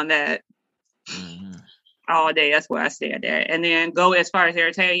quote me on that all day. That's where I stand at. And then go as far as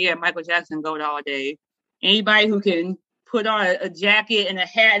entertainment. Yeah, Michael Jackson goat all day. Anybody who can put on a jacket and a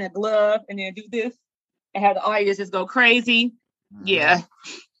hat and a glove and then do this and have the audience just go crazy. Yeah,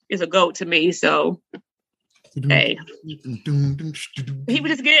 it's a goat to me. So hey, he would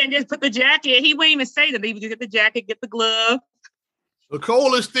just get it and just put the jacket. He wouldn't even say that. He would just get the jacket, get the glove. The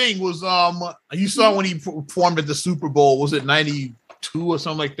coolest thing was you saw when he performed at the Super Bowl. Was it 92 or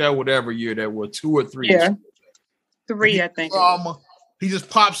something like that? Whatever year that was, 2 or 3. Yeah, 3, I think. He just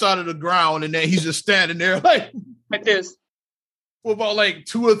pops out of the ground and then he's just standing there like this for about like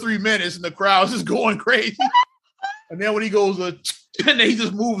 2 or 3 minutes, and the crowd's just going crazy. And then when he goes, and then he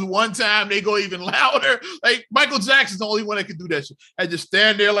just moves one time, they go even louder. Like Michael Jackson's the only one that can do that shit. I just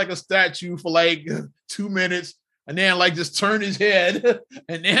stand there like a statue for like 2 minutes, and then like just turn his head,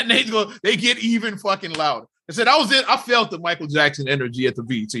 and then they get even fucking louder. I said, that was it. I felt the Michael Jackson energy at the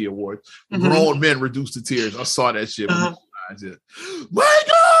BET Awards. Grown men reduced to tears. I saw that shit. Michael!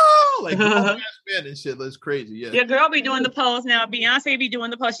 Like men and shit. That's crazy. Yeah. Your girl be doing the pose now. Beyonce be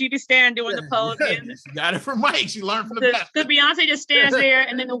doing the pose. She be standing doing the pose. Yeah. She got it from Mike. She learned from the best. Because Beyonce just stands there,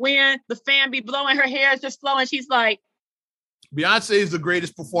 and then the wind, the fan be blowing. Her hair is just flowing. She's like, Beyonce is the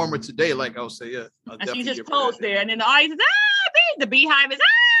greatest performer today. Like I'll say, yeah. And she just posed there, and then the audience is the beehive is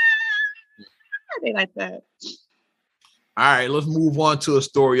they like that. All right, let's move on to a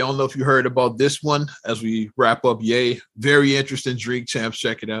story. I don't know if you heard about this one as we wrap up. Yay. Very interesting. Drink Champs.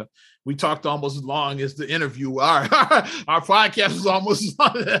 Check it out. We talked almost as long as the interview. Our podcast was almost as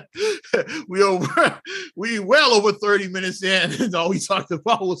long. We well over 30 minutes in, and all we talked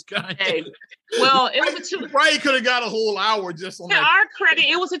about was Kanye. Hey, well, it was a 2. Probably could have got a whole hour just on that. To our credit,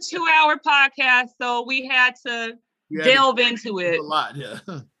 it was a 2-hour podcast, so we had to delve into it. A lot, yeah.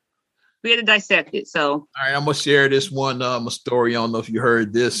 We had to dissect it. So, all right, I'm gonna share this one a story. I don't know if you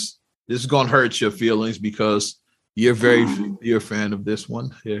heard this. This is gonna hurt your feelings because you're a fan of this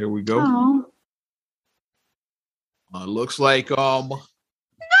one. Here we go. Looks like no!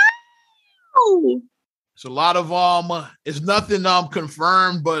 It's a lot of it's nothing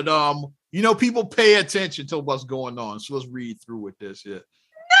confirmed, but people pay attention to what's going on. So let's read through with this. Yeah.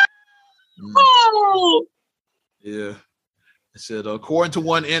 No! Yeah. It said, according to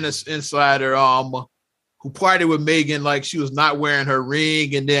one insider, who partied with Megan, like she was not wearing her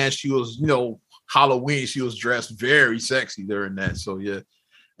ring, and then she was, Halloween, she was dressed very sexy during that. So yeah,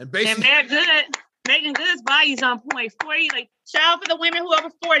 and basically, Megan Good's body's on point. 40, like shout out for the women who over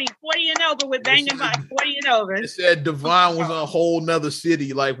 40 and over with banging body, 40 and over. It said Devon was in a whole nother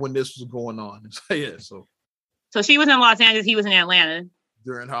city, like when this was going on. So yeah, so she was in Los Angeles, he was in Atlanta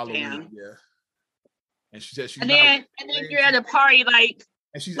during Halloween. Damn. Yeah. And she said she's and then you're at a party like,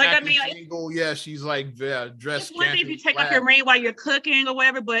 and she's like single. Yeah, she's like dressed. It's one thing if you take off your ring while you're cooking or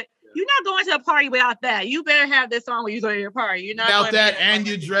whatever, but you're not going to a party without that. You better have this on when you go to your party. You're not without that, and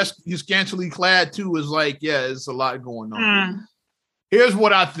you're dressed, you're scantily clad too. Is like, yeah, it's a lot going on. Here's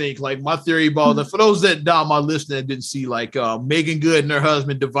what I think. Like my theory about that. For those that my listener didn't see, like Megan Good and her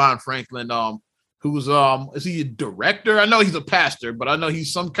husband Devon Franklin, who's is he a director? I know he's a pastor, but I know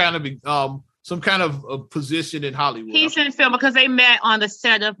he's some kind of a position in Hollywood. He's in film because they met on the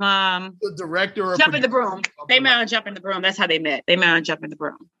set of the director of Jump in the Broom. They met on Jump in the Broom. That's how they met. They met on Jump in the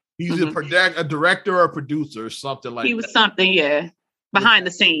Broom. He's a director or a producer or something like that. He was something, yeah. Behind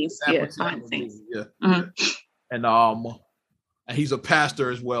the scenes. Yeah, behind the scenes. Yeah. And he's a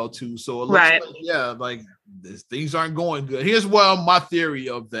pastor as well too. So it looks like things aren't going good. Here's my theory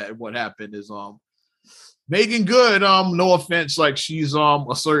of that. What happened is Megan Good, no offense, like she's a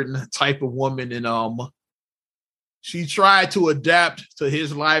certain type of woman, and she tried to adapt to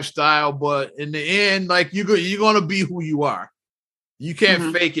his lifestyle, but in the end, like you're gonna be who you are. You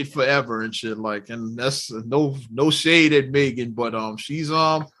can't fake it forever and shit. Like, and that's no shade at Megan, but she's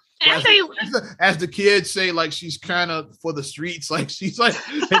as the kids say, like she's kind of for the streets. Like she's like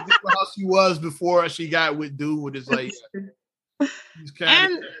how she was before she got with dude. With his like, she's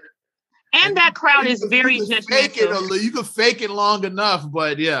kind of. And that crowd is very judgmental. You can fake it long enough,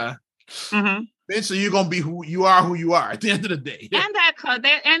 but yeah. eventually you're gonna be who you are at the end of the day. And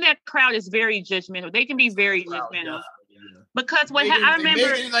that crowd is very judgmental. They can be very judgmental. Because I remember,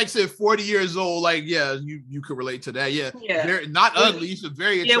 Megan, like I said, 40 years old, like, yeah, you could relate to that. Yeah. Very, not ugly. She's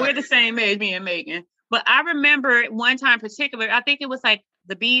very attractive. Yeah, we're the same age, me and Megan. But I remember one time in particular, I think it was like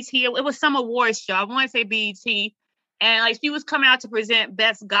the BET, it was some awards show. I want to say BET. And like she was coming out to present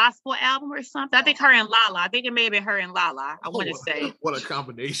Best Gospel Album or something. I think her and Lala. I think it may have been her and Lala. I want to say. What a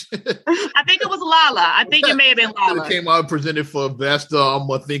combination. I think it was Lala. I think it may have been Lala. Came out and presented for Best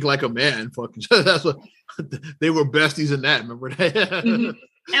Think Like a Man. Fucking that's what they were besties in that. Remember that?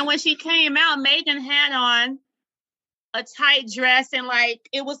 Mm-hmm. And when she came out, Megan had on a tight dress and like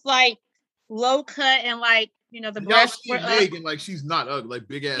it was like low cut and like, you know, the breasts were Megan, up. Like she's not ugly, like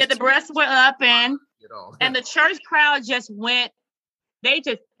big ass. Yeah, the breasts were up and the church crowd just went. They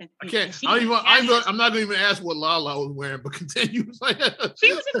just. I can't. I'm not gonna even ask what Lala was wearing, but continue. She was just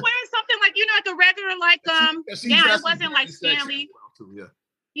wearing something like like a regular gown. It wasn't like Stanley.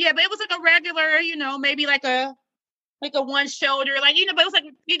 Yeah, but it was like a regular, maybe like a one shoulder, but it was like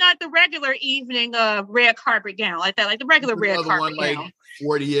like the regular evening red carpet gown, like that, like the regular red carpet one, gown. Like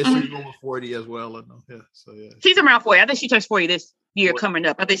 40ish, she's over 40 as well. She's around 40. I think she turns 40 this year coming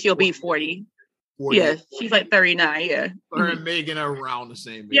up. I think she'll be 40. 40. Yeah, she's like 39. Yeah, her and Megan are around the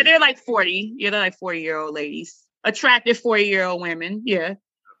same age. Yeah, they're like 40. Yeah, they're like 40-year-old ladies, attractive 40-year-old women. Yeah,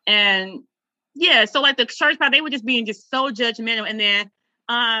 and yeah, so like the church crowd, they were just being just so judgmental, and then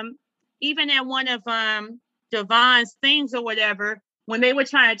even at one of Devon's things or whatever, when they were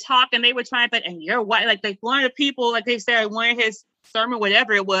trying to talk and they were trying to, and you're white, like one of the people, like they said, one of his sermon,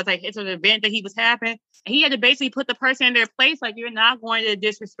 whatever it was, like it's an event that he was having, and he had to basically put the person in their place, like you're not going to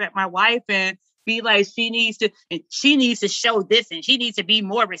disrespect my wife and be like she needs to show this and she needs to be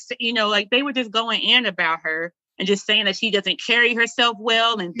more, like they were just going in about her and just saying that she doesn't carry herself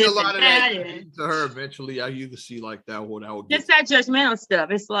well and this and that. And to her eventually, you can see like that. Just that judgmental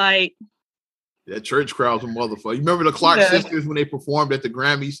stuff. It's like that church crowd's a motherfucker. You remember the Clark sisters when they performed at the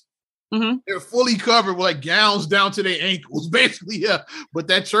Grammys? Mm-hmm. They're fully covered with like gowns down to their ankles, basically. Yeah, but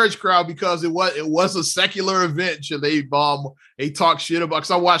that church crowd, because it was a secular event. So they talk shit about.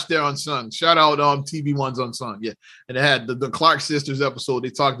 Because I watched their Unsung. Shout out TV One's Unsung. Yeah, and they had the Clark sisters episode.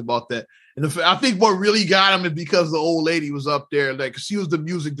 They talked about that, and I think what really got them is because the old lady was up there, like she was the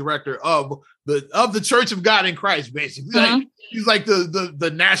music director of the Church of God in Christ, basically. Mm-hmm. Like she's like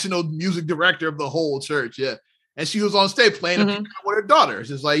the national music director of the whole church. Yeah. And she was on stage playing the piano with her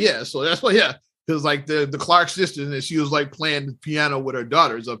daughters. It's like, yeah, so that's why, yeah. Because like the Clark sisters, and she was like playing the piano with her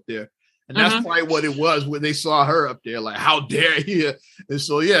daughters up there. And that's probably what it was when they saw her up there, like, how dare you? And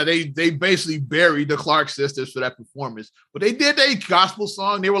so, yeah, they basically buried the Clark sisters for that performance. But they did their gospel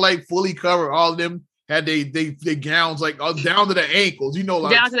song. They were like fully covered. All of them had they gowns like down to the ankles,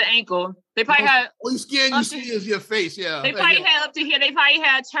 like, down to the ankle. They probably had only skin you see is your face. Yeah. They probably had up to here. They probably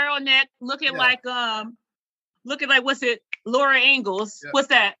had turtleneck looking like what's it? Laura Ingalls. Yeah. What's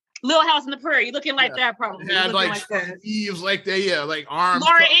that? Little House on the Prairie. Looking like that probably. Yeah, like eaves like that. Yeah, like arms.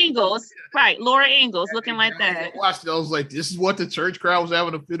 Laura Ingalls. Right. Laura Ingalls looking like that. I watched it. I was like, this is what the church crowd was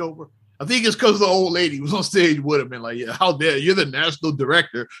having to fit over. I think it's because the old lady was on stage with him and like, yeah, how dare you're the national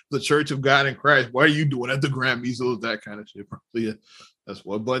director of the Church of God in Christ. Why are you doing at the Grammys? Or that kind of shit. So yeah, that's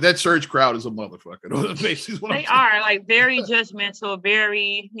what. But that church crowd is a motherfucker. They are like very judgmental,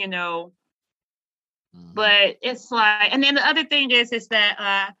 very, But it's like, and then the other thing is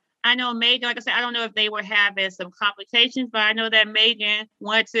that I know Megan, like I said, I don't know if they were having some complications, but I know that Megan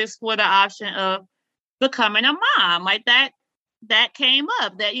wanted to explore the option of becoming a mom. Like that came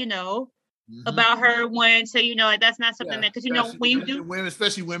up that, about her wanting to, like that's not something that, because, when you do. Women,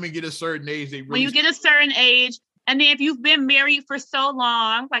 especially women get a certain age. When you get a certain age, and then if you've been married for so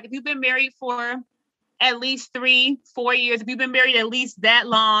long, like if you've been married for at least 3-4 years, if you've been married at least that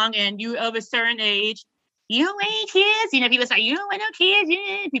long and you of a certain age, you ain't kids. People say, you don't want no kids.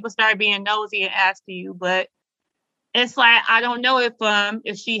 Yeah. People start being nosy and asking you. But it's like, I don't know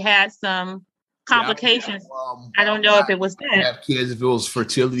if she had some complications. I don't know if it was that. Have kids, if it was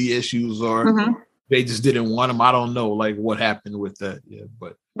fertility issues or they just didn't want them. I don't know, like what happened with that. Yeah,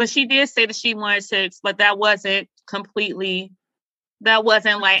 but she did say that she wanted to, but that wasn't completely. That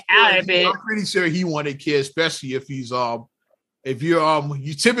wasn't like out of it. I'm pretty sure he wanted kids, especially if he's if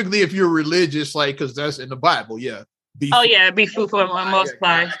you're religious, like, because that's in the Bible, yeah. Be fruitful and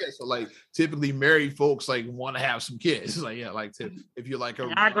multiply. So like typically married folks like want to have some kids. Like if you're like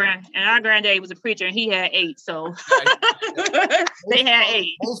our granddaddy was a preacher and he had 8, so they had 8.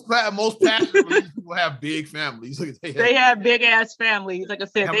 Most pastors people have big families. They have big ass families. Like I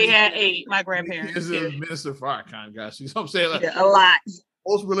said, they had 8. My grandparents. Is a minister for our kind, guys. You know what I'm saying? Like, a lot.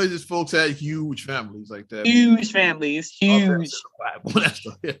 Most religious folks had huge families like that. Huge families, huge. That's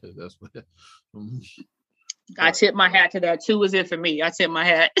what. I tip my hat to that. 2 was it for me. I tip my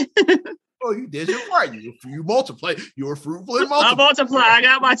hat. Oh, you did your part. You multiply. You were fruitful and multiply. I multiply. I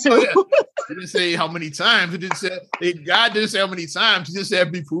got my 2. Oh, yeah. It didn't say how many times. It didn't say God didn't say how many times. He just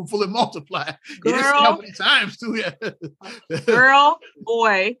said be fruitful and multiply. He didn't say how many times too. Yeah. Girl,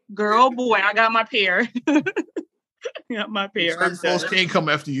 boy. I got my pair. Got my pair. Certain folks can't come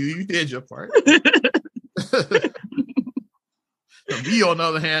after you. You did your part. Me, on the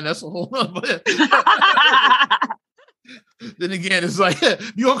other hand, that's a whole other. Then again, it's like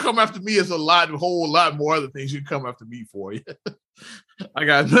you don't come after me. It's a whole lot more other things you come after me for. I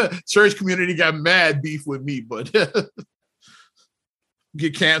got church community got mad beef with me, but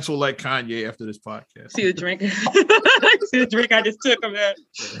get canceled like Kanye after this podcast. See the drink. See the drink I just took of that.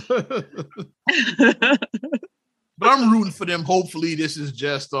 But I'm rooting for them. Hopefully, this is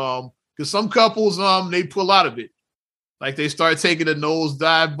just because some couples they pull out of it. Like they start taking a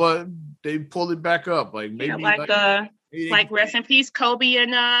nosedive, but they pull it back up. Like maybe like rest in peace, Kobe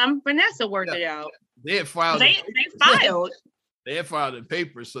and Vanessa worked it out. They had filed. They filed. They had filed in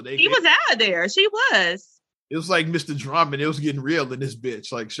papers, so he was out of there. She was. It was like Mr. Drummond. It was getting real in this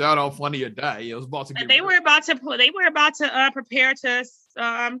bitch. Like shout out, funny or die. It was about to get. They were about to prepare to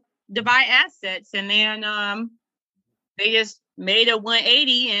divide assets, and then they just made a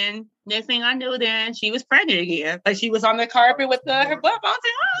 180, and next thing I knew, then she was pregnant again. Like she was on the carpet with her butt. I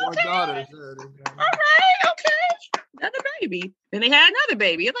was like, okay. All right, okay. Another baby. Then they had another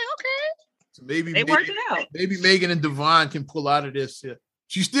baby. It's like, okay. So maybe they worked it out. Maybe Megan and Devon can pull out of this. Yeah.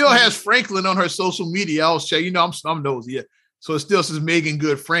 She still has Franklin on her social media. I'll say, I'm nosy. Yeah. So it still says Megan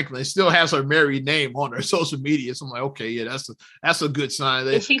Good Franklin. It still has her married name on her social media. So I'm like, okay, yeah, that's a good sign.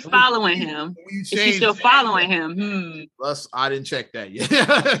 Is she following him? Is she still following him? Plus, I didn't check that yet.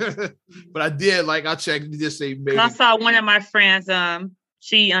 But I did. Like, I checked. Just say Megan. I saw one of my friends.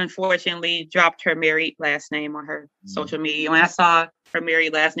 She unfortunately dropped her married last name on her social media. When I saw her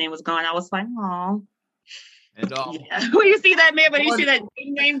married last name was gone, I was like, oh. And when you see that man, but you see that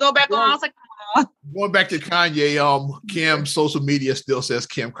name go back on, I was like, oh. Going back to Kanye, Kim's social media still says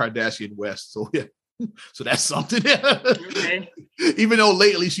Kim Kardashian West. So yeah. So that's something. Okay. Even though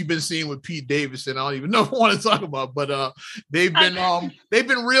lately she's been seen with Pete Davidson, I don't even know if I want to talk about, but they've been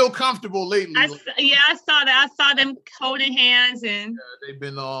real comfortable lately. I saw that. I saw them holding hands and they've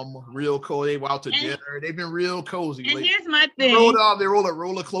been real cozy. They were out to dinner. They've been real cozy. And lately. Here's my thing. They rolled a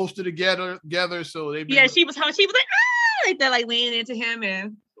roller coaster together. So they've been. Yeah, she was like like that, like leaning into him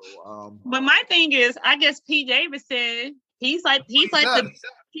and. So, but my thing is, I guess Pete Davidson. He's the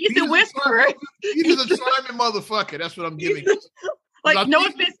whisperer. He's a charming motherfucker. That's what I'm giving. Like I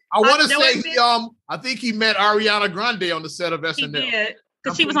want to say I think he met Ariana Grande on the set of SNL. He did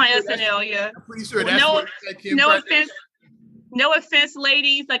because she was on SNL. Yeah, I'm pretty sure that's no offense,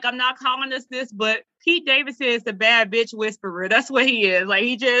 ladies. Like I'm not calling this, but Pete Davidson is the bad bitch whisperer. That's what he is. Like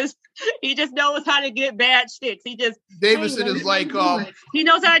he just knows how to get bad chicks. Davidson is like he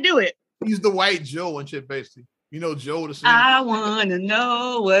knows how to do it. He's the white Joe and shit, basically. You know Joe the singer. I want to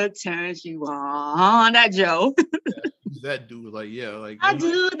know what turns you on. That Joe. That dude, like I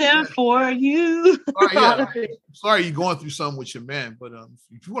do them for you. Sorry you're going through something with your man, but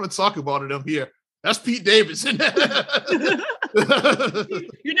if you want to talk about it, I'm here. That's Pete Davidson. You know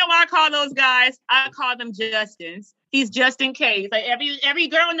what I call those guys? I call them Justins. He's just in case. Like every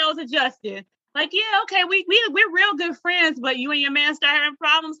girl knows a Justin. Like, yeah, okay, we're real good friends, but you and your man start having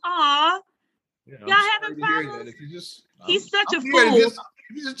problems. Aw. Yeah, y'all having problems? He's such a fool.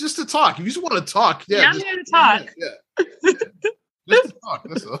 Just to talk. If you just want to talk, I'm here to talk. Just to talk.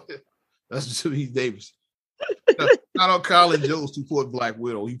 That's all. That's just Pete Davis. Not on Colin Jost who pulled Black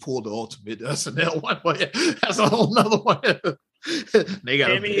Widow. He pulled the ultimate SNL one, but that's a whole nother one. They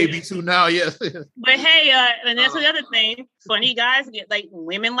got a baby too now, yes. But hey, and that's another thing. Funny guys get like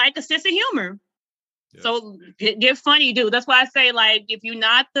women like a sense of humor. Yeah. So get funny, dude. That's why I say, like, if you're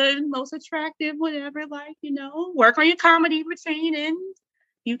not the most attractive, whatever, like, work on your comedy routine and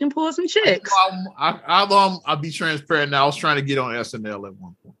you can pull some chicks. I'll be transparent now. I was trying to get on SNL at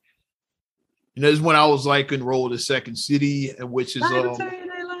one point. This is when I was like enrolled at Second City, and which is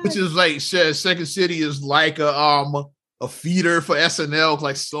like Second City is like a feeder for SNL.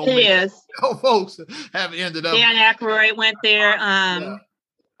 Like so many folks have ended up. Dan Aykroyd went there.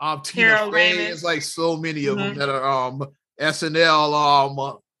 Tina Fey is like so many of them that are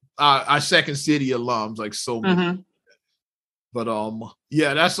SNL our Second City alums, like so many. Mm-hmm. But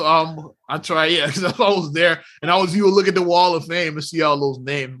that's I try because I was there and you would look at the Wall of Fame and see all those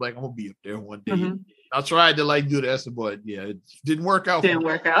names. Like I'm gonna be up there one day. Mm-hmm. I tried to like do this, but yeah, it didn't work out. Didn't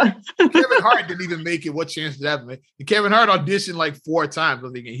work out. Kevin Hart didn't even make it. What chance did that make? And Kevin Hart auditioned like 4 times. I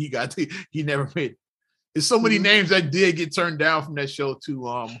think he never made it. There's so many names that did get turned down from that show too.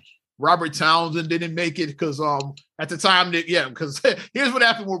 Robert Townsend didn't make it because at the time because here's what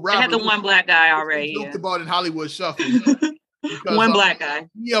happened with Robert. They had the one black guy already. Talked about in Hollywood Shuffle. One black guy.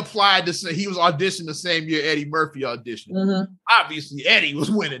 He applied he was auditioned the same year Eddie Murphy auditioned. Mm-hmm. Obviously, Eddie was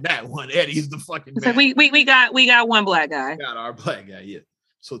winning that one. Eddie's the fucking man. So we got one black guy. Got our black guy, yeah.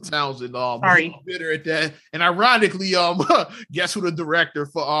 So Townsend was bitter at that. And ironically, guess who the director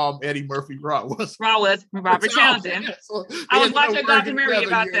for Eddie Murphy Raw was? Robert Townsend. Yeah, so I was watching a documentary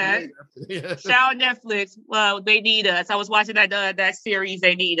about that. Yeah. Shout out Netflix. Well, they need us. I was watching that series.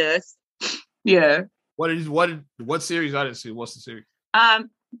 They need us. Yeah. What series? I didn't see. What's the series?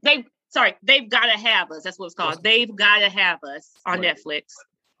 They've Gotta Have Us. That's what it's called. They've Gotta Have Us on Netflix.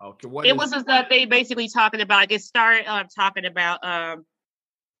 Okay, it was that they basically talking about. Like it started talking about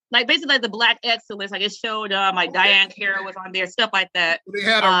like basically like the Black excellence. Like it showed like Diane Carroll was on there, stuff like that. They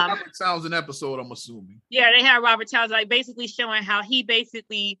had a Robert Townsend episode, I'm assuming. Yeah, they had Robert Townsend, like basically showing how he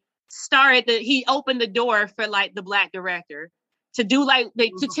basically he opened the door for like the Black director to do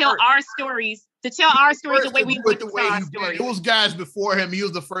to tell our stories. To tell our stories the way we would tell our stories. Those guys before him, he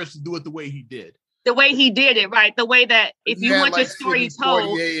was the first to do it the way he did. The way he did it, right? The way that if you want your story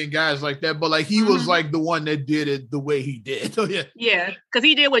told, and guys like that, but like he was like the one that did it the way he did. So yeah, because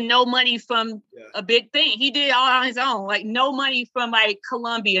he did with no money from a big thing. He did it all on his own, like no money from like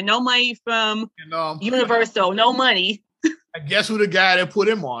Columbia, no money from Universal, no money. I guess who the guy that put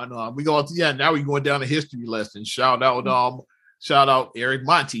him on? Now we going down a history lesson. Shout out Eric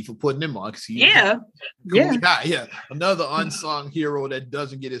Monti for putting him on. Another unsung hero that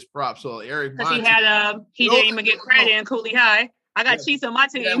doesn't get his props. So Eric Monti, he didn't even get credit in Cooley High. I got Cheese on my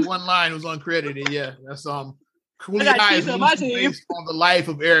team. That one line was uncredited. Yeah, that's Cooley High is based on the life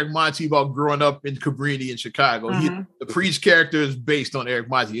of Eric Monti about growing up in Cabrini in Chicago. The Preach character is based on Eric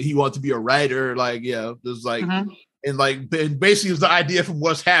Monti. He wanted to be a writer. And basically it was the idea from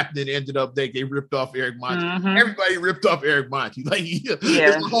what's happening ended up they ripped off Eric Monti. Everybody ripped off Eric Monti. It's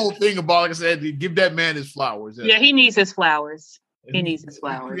the whole thing about, like I said, give that man his flowers. Yeah, he needs his flowers. Him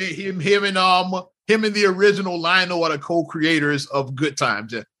and the original Lionel are the co-creators of Good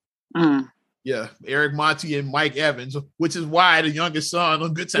Times. Yeah, Eric Monti and Mike Evans, which is why the youngest son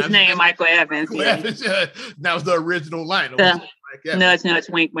on Good Times. His name Michael Evans. That was the original Lionel. Nudge,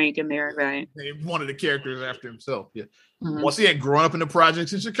 wink in there, right? One of the characters after himself. Yeah. Once he had grown up in the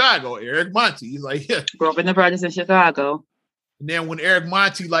projects in Chicago, Eric Monti. He's grew up in the projects in Chicago. And then when Eric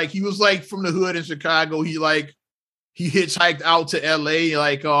Monti, he was from the hood in Chicago, he hitchhiked out to LA,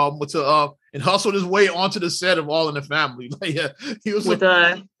 and hustled his way onto the set of All in the Family. He was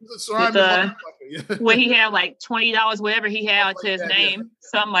where he had like $20, whatever he had to his name,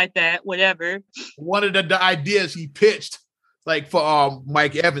 something like that, whatever. One of the ideas he pitched, for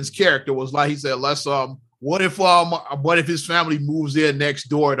Mike Evans' character was he said, what if his family moves in next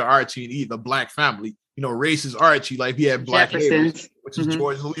door to Archie and eat the Black family? Racist Archie, he had Black neighbors, which is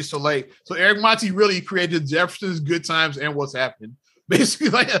George Louis. So Eric Monti really created Jefferson's, Good Times, and What's Happening.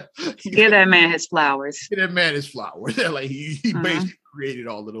 Basically, give that man his flowers. Give that man his flowers. He basically created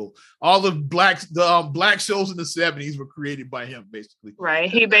all the black shows in the 70s were created by him, basically.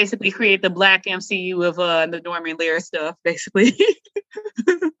 Right. He basically created the Black MCU of the Norman Lear stuff, basically.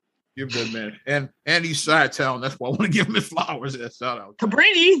 Give that man and he's Chi-Town. That's why I want to give him his flowers. Shout out.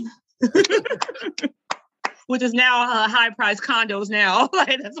 Cabrini. Which is now high-priced condos now.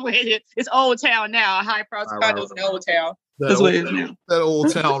 That's the way it is. It's Old Town now. High-priced condos in Old Town. That's what it is now. That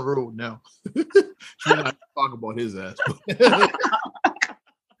Old Town road now. We're not talking about his ass.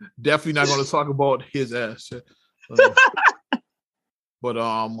 Definitely not going to talk about his ass. But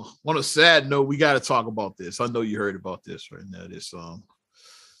on a sad note, we got to talk about this. I know you heard about this right now.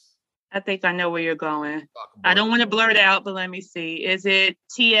 I think I know where you're going. I don't want to blurt out, but let me see. Is it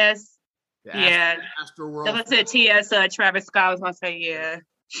TS? Yeah. I said TS. Travis Scott was going to say, yeah.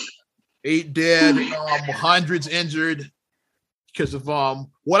 8 dead, hundreds injured. Because of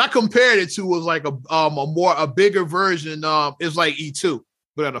what I compared it to was a bigger version. It's like E2,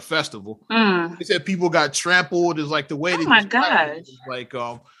 but at a festival. They said people got trampled. Is the way. Oh my gosh!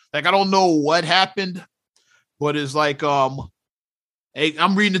 I don't know what happened, but it's I'm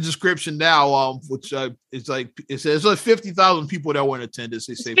reading the description now. Which it says 50,000 people that were in attendance.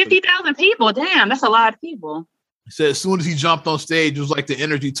 They say 50,000 people. Damn, that's a lot of people. He said as soon as he jumped on stage, it was like the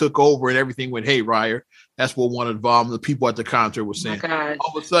energy took over and everything went haywire. That's what one of the people at the concert was saying. All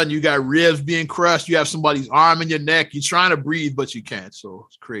of a sudden, you got ribs being crushed. You have somebody's arm in your neck. You're trying to breathe, but you can't. So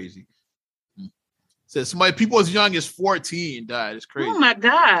it's crazy. Said somebody, people as young as 14 died. It's crazy. Oh my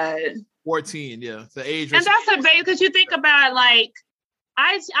God. 14, yeah. The age. And that's a baby, because you think about like,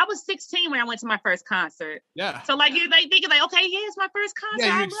 I was 16 when I went to my first concert. Yeah. So like you're like thinking like, okay, yeah, it's my first concert.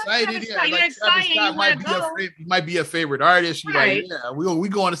 Yeah, you're excited. Yeah, you're excited. You might be a favorite artist. You're right. like, yeah, we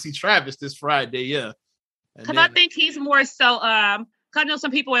going to see Travis this Friday. Yeah. Because I think he's more so. Cause I know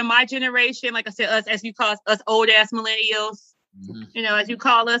some people in my generation, like I said, us as you call us old ass millennials. Mm-hmm. You know, as you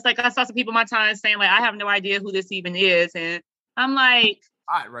call us, like I saw some people in my time saying like, I have no idea who this even is, and I'm like,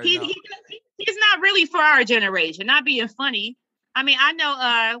 he's not really for our generation. Not being funny. I mean, I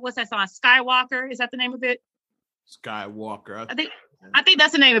know what's that song? Skywalker, is that the name of it? Skywalker. I think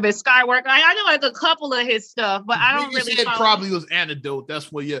that's the name of it. Skywalker. I know like a couple of his stuff, but I don't really. It probably was Antidote. That's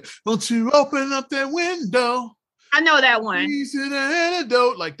what. Yeah. Don't you open up that window? I know that one. He's an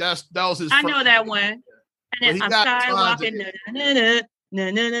antidote. Like that was his. I know that one. And then I'm skywalking.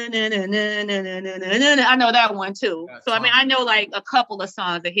 I know that one too. So I mean, I know like a couple of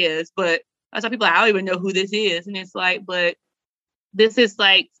songs of his, but I saw people like, I don't even know who this is, and it's like, but this is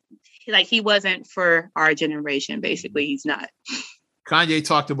like he wasn't for our generation. Basically, he's not. Kanye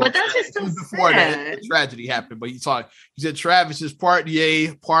talked about, but that's just so before that tragedy happened. But he said Travis is part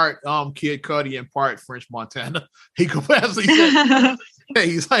Ye, part Kid Cudi, and part French Montana. He completely said,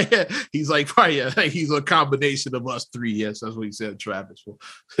 he's like probably he's a combination of us three. Yes, that's what he said. Travis.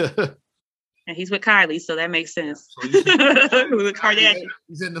 And he's with Kylie, so that makes sense. So he's with Kardashian.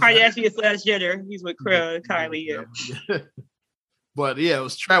 Kardashian / Jenner. He's with Kylie. Yeah. But yeah, it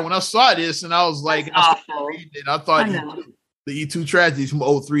was tragic. When I saw this, and I was like, I thought the E2 tragedies from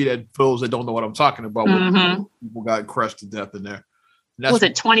 03, that for those that don't know what I'm talking about, people got crushed to death in there. Was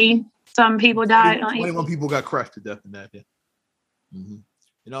it 20 some people died? 21 people got crushed to death in that. Yeah. Mm-hmm.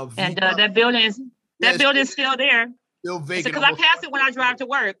 You know, and that building's still there. Still vacant. Because I pass it when I drive to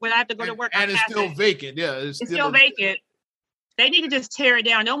work. When I have to go to work, and it's still vacant. Yeah, it's still vacant. They need to just tear it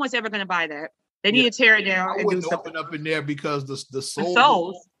down. No one's ever going to buy that. They need to tear it down. I wouldn't open up in there because the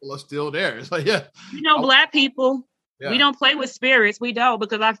souls are still there. It's like, yeah. You know, Black people, we don't play with spirits. We don't,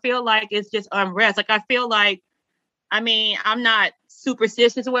 because I feel like it's just unrest. Like, I feel like, I mean, I'm not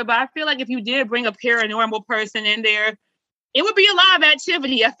superstitious or whatever, but I feel like if you did bring a paranormal person in there, it would be a lot of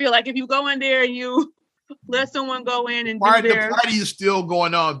activity. I feel like if you go in there and you let someone go in and the party is still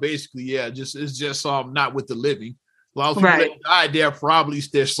going on, basically. Yeah, it's just not with the living. A lot of people that died there, probably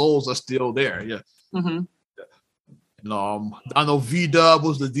their souls are still there. Yeah. Mm-hmm. And I know V-Dub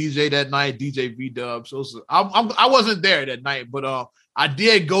was the DJ that night, DJ V-Dub. So I wasn't there that night, but I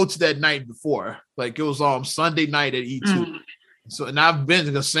did go to that night before. Like it was Sunday night at E2. Mm-hmm. So, and I've been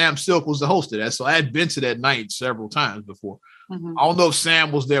because Sam Silk was the host of that. So I had been to that night several times before. Mm-hmm. I don't know if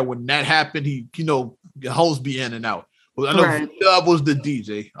Sam was there when that happened. He, the hosts be in and out. But I know V-Dub was the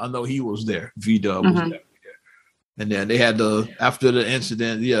DJ. I know he was there. V-Dub was there. And then they had after the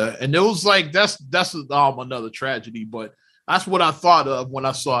incident, and it was like that's another tragedy, but that's what I thought of when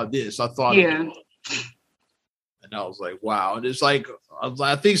I saw this. I thought, and I was like, wow. And it's like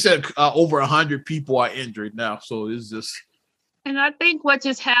I think said over 100 people are injured now, so it's just. And I think what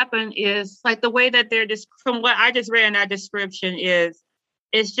just happened is like the way that they're just from what I just read in that description is,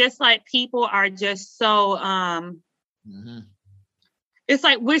 it's just like people are just so. It's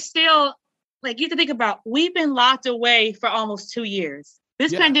like we're still. Like you have to think about, we've been locked away for almost 2 years.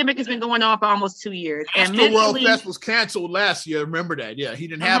 This pandemic has been going on for almost 2 years. And World Fest was canceled last year. Remember that? Yeah, he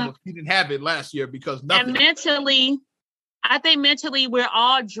didn't have it last year because nothing. And mentally, I think mentally we're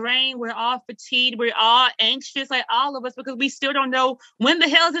all drained, we're all fatigued, we're all anxious, like all of us, because we still don't know when the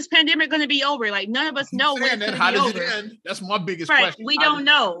hell is this pandemic going to be over. Like none of us know when it's going to be over. It end? That's my biggest question. We don't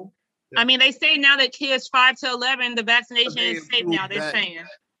know. Yeah. I mean, they say now that kids 5 to 11, the vaccination is safe now. They're saying.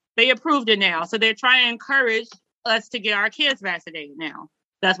 They approved it now. So they're trying to encourage us to get our kids vaccinated now.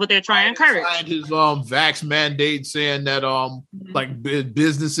 That's what they're trying to encourage. Signed his vax mandate saying that like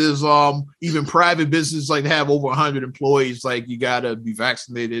businesses, even private businesses, like have over 100 employees, like you gotta be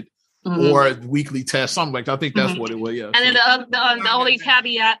vaccinated or weekly test, something like that. I think that's what it was. Yeah. And then the only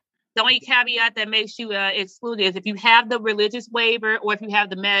caveat. The only caveat that makes you excluded is if you have the religious waiver or if you have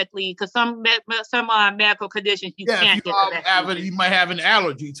the medically, because some medical conditions you can't get the vaccine. You might have an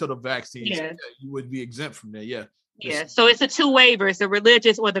allergy to the vaccine. Yeah. So you would be exempt from that. Yeah. Yeah. So it's a 2 waivers, the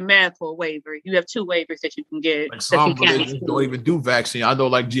religious or the medical waiver. You have 2 waivers that you can get. Like some religions don't even do vaccine. I know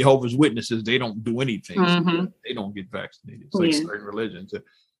like Jehovah's Witnesses, they don't do anything. So they don't get vaccinated. It's like certain religions.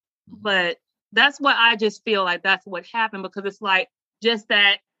 But that's what I just feel like that's what happened, because it's like just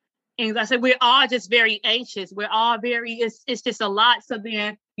that. And I said, we're all just very anxious. We're all it's just a lot. So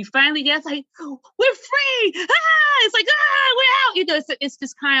then you finally get like, oh, we're free. It's like, we're out. It's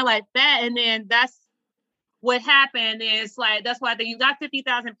just kind of like that. And then that's what happened is like, that's why you got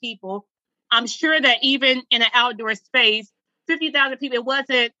 50,000 people. I'm sure that even in an outdoor space, 50,000 people, it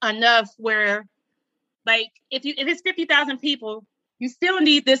wasn't enough where, like, if it's 50,000 people, you still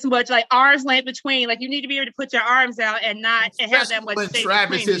need this much, like, arms length between. Like, you need to be able to put your arms out and not and have that much when space.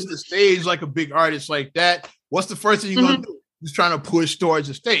 Travis hits the stage like a big artist like that, what's the first thing you're gonna do? He's trying to push towards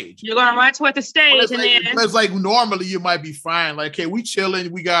the stage. You're gonna run toward the stage, and like, then it's like normally you might be fine. Like, hey, we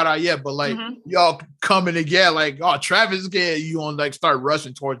chilling, we got our but like y'all coming together, like, oh, Travis again, you gonna like start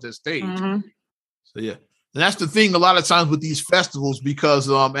rushing towards the stage. So yeah. And that's the thing a lot of times with these festivals, because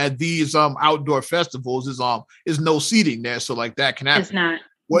at these outdoor festivals is no seating there. So like that can happen. It's not.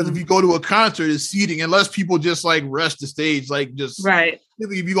 Whereas if you go to a concert, it's seating, unless people just like rush the stage, like just right.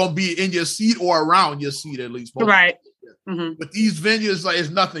 If you're gonna be in your seat or around your seat at least. Right. But these venues, like, it's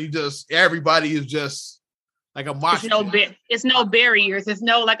nothing. Just everybody is just like a mosh. It's no barriers. It's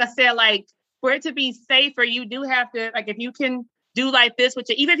no, like I said, like for it to be safer, you do have to, like, if you can do like this with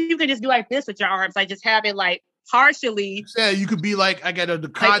even if you can just do like this with your arms, like just have it like partially. Yeah, you could be like, I got the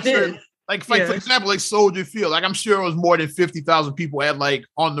concert. Like for example, like Soldier Field. Like I'm sure it was more than 50,000 people at like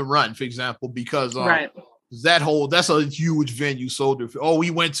On the Run, for example, because that's a huge venue, Soldier Field. Oh, we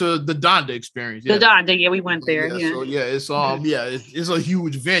went to the Donda Experience. The Donda, we went there. So it's a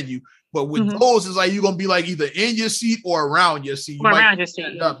huge venue. But with those, it's like you're gonna be like either in your seat or around your seat. Around your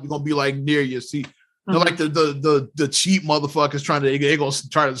seat. You're gonna be like near your seat. They're like the cheap motherfuckers they're gonna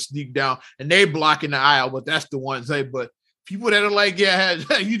try to sneak down and they blocking the aisle, but that's the ones but people that are like,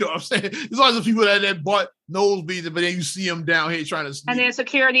 you know what I'm saying? There's always the people that bought nosebleeds, but then you see them down here trying to sneak. And then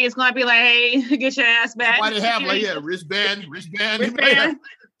security is going to be like, hey, get your ass back. Why they have wristband. You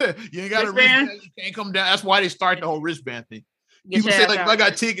ain't got a wristband. You can't come down. That's why they start the whole wristband thing. People say, like, if I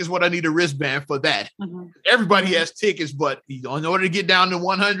got tickets, what I need a wristband for that. Everybody has tickets, but in order to get down to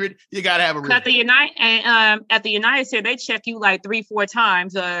 100, you got to have a wristband. At the United States, they check you like 3-4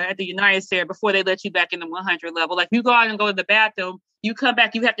 times at the United States before they let you back in the 100 level. Like, you go out and go to the bathroom, you come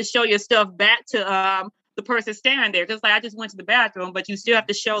back, you have to show your stuff back to the person standing there. Because, like, I just went to the bathroom, but you still have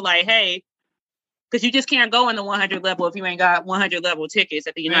to show, like, hey, because you just can't go in the 100 level if you ain't got 100 level tickets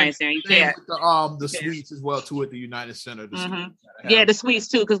at the United Center. You can't. The suites as well too at the United Center. The suites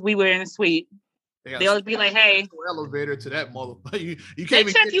too, because we were in the suite. They'll be like, "Hey, elevator to that motherfucker." You can't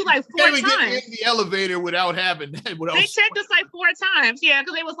even check you like 4 times. Get in the elevator without having that. They checked us like 4 times. Yeah,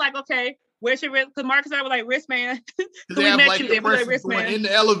 because they was like, "Okay, where's your wrist?" Because Marcus and I were like, "Wristband." They have like the person going in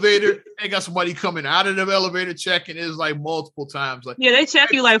the elevator. They got somebody coming out of the elevator checking. It's like multiple times. Like, yeah, they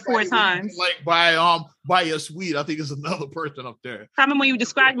check you like 4 times. Like by your suite, I think it's another person up there. I remember when you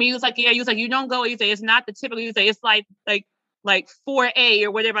described me, you was like, you don't go. You say it's not the typical. You say it's like 4A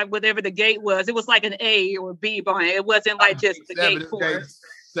or whatever the gate was. It was like an A or B on it. It wasn't like just the gate 4.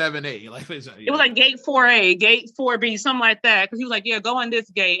 7A. Like it was like gate 4A, gate 4B, something like that. Because he was like, yeah, go on this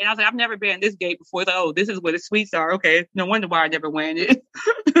gate. And I was like, I've never been in this gate before. He's like, oh, this is where the suites are. Okay. No wonder why I never went it.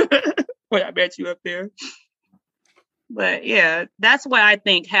 But I bet you up there. But yeah, that's what I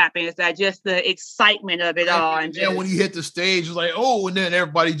think happens. That just the excitement of it all. And then when you hit the stage, it's like, oh, and then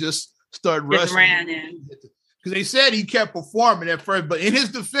everybody just started rushing. Just ran in. Because they said he kept performing at first, but in his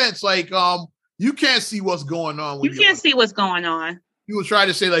defense, like you can't see what's going on. You can't see what's going on. He was trying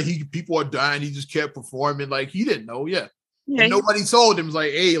to say like people are dying. He just kept performing like he didn't know. Yeah. Nobody told him. It's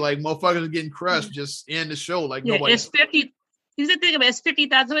like, hey, like motherfuckers are getting crushed. Just end the show. Like nobody. It's 50. You should think of it. It's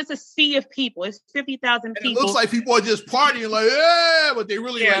 50,000. It's a sea of people. It's 50,000 people. It looks like people are just partying, like but they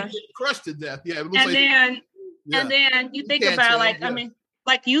really like getting crushed to death. Yeah. It looks and then you think about like I mean,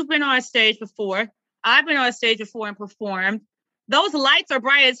 like you've been on stage before. I've been on stage before and performed. Those lights are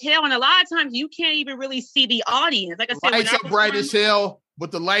bright as hell, and a lot of times you can't even really see the audience. Like I said, lights are bright as hell, but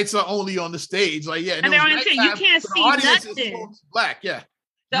the lights are only on the stage. Like and they're on the stage. You can't see nothing. Black, yeah.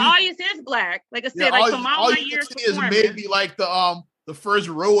 The audience is black. Like I said, like from all my years performing, is maybe like the first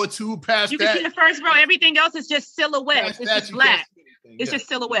row or two past. You can see the first row. Everything else is just silhouettes. It's just black. It's just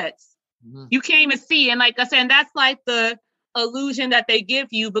silhouettes. You can't even see. And like I said, that's like the illusion that they give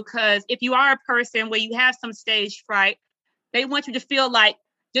you, because if you are a person where you have some stage fright, they want you to feel like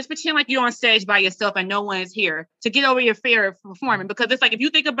just pretend like you're on stage by yourself and no one is here to get over your fear of performing. Because it's like if you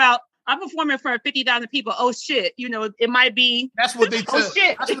think about I'm performing in front of 50,000 people, oh shit, it might be. That's what they told.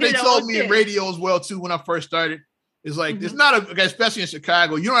 That's what they told me in radio as well too when I first started. It's like it's not especially in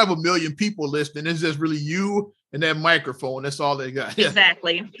Chicago, you don't have 1 million people listening. It's just really you and that microphone. That's all they got.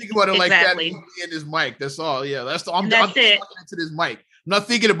 Exactly. Think about it like that. In this mic. That's all. Yeah. That's I'm talking to this mic. I'm not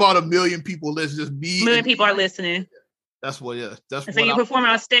thinking about 1 million people listening. Just me. 1 million people are listening. That's what. Yeah, that's. So you perform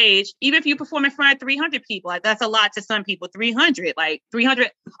on stage, even if you perform in front of 300 people, like that's a lot to some people. 300, like 300,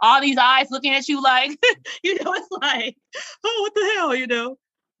 all these eyes looking at you, like it's like, oh, what the hell,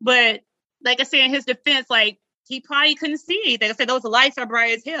 But like I said, in his defense, like he probably couldn't see anything. I said those lights are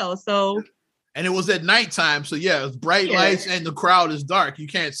bright as hell. So. And it was at nighttime, so it's bright lights and the crowd is dark. You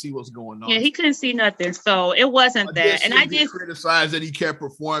can't see what's going on. Yeah, he couldn't see nothing, so it wasn't that. And I did criticize that he kept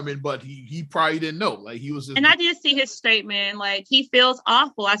performing, but he probably didn't know. Like he was. And I did see his statement. Like he feels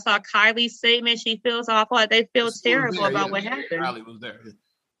awful. I saw Kylie's statement. She feels awful. Like they feel terrible about what happened. Kylie was there.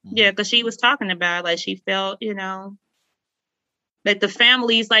 Yeah, because she was talking about it, like she felt, like the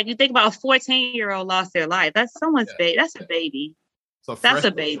families. Like you think about a 14-year-old lost their life. That's someone's baby. That's a baby. So that's a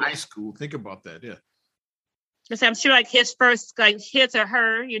baby. High school. Think about that. Yeah. I'm sure like his first, like his or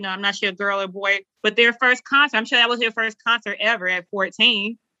her, I'm not sure girl or boy, but their first concert. I'm sure that was their first concert ever at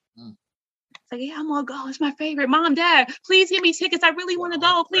 14. It's like, yeah, I'm gonna go. It's my favorite. Mom, Dad, please give me tickets. I really want to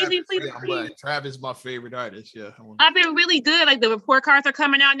go. Please. Travis is my favorite artist. Yeah. I've been really good. Like the report cards are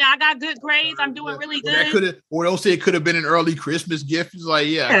coming out now. I got good grades. I'm doing really good. It could have been an early Christmas gift. It's like,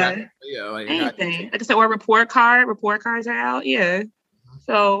 anything. Like I said, or report cards are out. Yeah.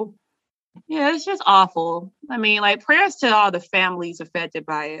 So, yeah, it's just awful. I mean, like prayers to all the families affected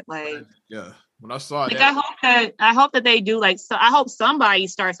by it. Like, when I saw that, I hope that they do like. So I hope somebody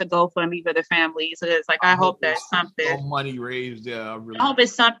starts a GoFundMe for the families. So it's like I hope that's something money raised. Yeah, I hope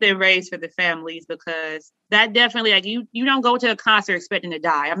it's something raised for the families because that definitely like you don't go to a concert expecting to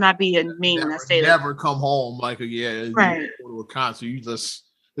die. I'm not being mean when I say that. Never come home like right. You go to a concert. You just.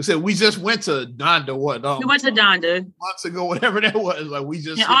 They said we just went to Donda. We went to Donda months ago, whatever that was. Like we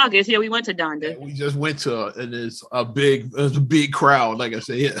just in August. Yeah, we went to Donda. We just went to, and it's a big crowd. Like I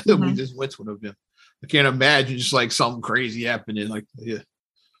said, we just went to an event. I can't imagine just like something crazy happening. Like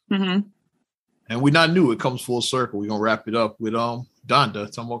and we not new. It comes full circle. We're gonna wrap it up with Donda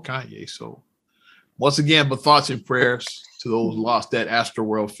talking about Kanye. So once again, but thoughts and prayers to those lost at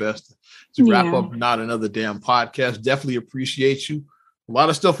Astroworld Fest. To wrap up, not another damn podcast. Definitely appreciate you. A lot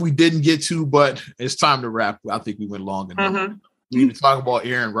of stuff we didn't get to, but it's time to wrap. I think we went long enough. We need to talk about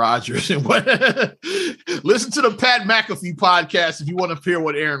Aaron Rodgers and what. Listen to the Pat McAfee podcast if you want to hear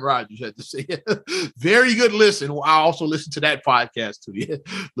what Aaron Rodgers had to say. Very good listen. I also listen to that podcast too. Yeah.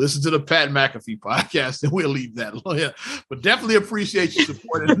 Listen to the Pat McAfee podcast, and we'll leave that alone. Yeah. But definitely appreciate you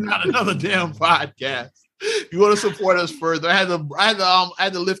supporting not another damn podcast. If you want to support us further, I had to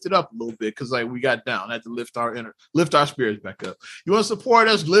lift it up a little bit because like we got down. I had to lift our spirits back up. You want to support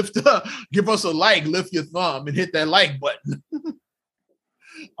us? Give us a like, lift your thumb, and hit that like button.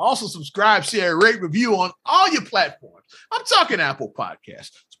 Also, subscribe, share, rate, review on all your platforms. I'm talking Apple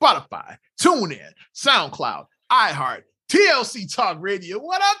Podcasts, Spotify, TuneIn, SoundCloud, iHeart, TLC Talk Radio.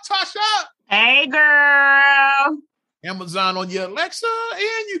 What up, Tasha? Hey, girl. Amazon on your Alexa,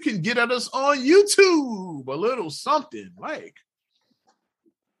 and you can get at us on YouTube. A little something like.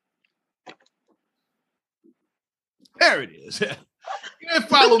 There it is. And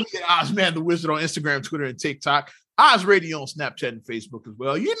follow me at Ozman the Wizard on Instagram, Twitter, and TikTok. Oz Radio on Snapchat and Facebook as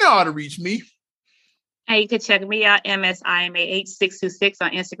well. You know how to reach me. And you can check me out, MSIMA8626 on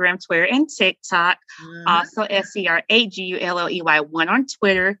Instagram, Twitter, and TikTok. Also, SCR8GULLEY1 on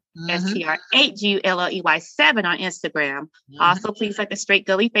Twitter, SCR8GULLEY7 on Instagram. Also, please like the Straight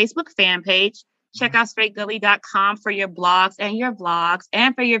Gully Facebook fan page. Check out straightgully.com for your blogs and your vlogs.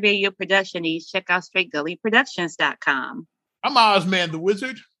 And for your video production needs, check out straightgullyproductions.com. I'm Ozman the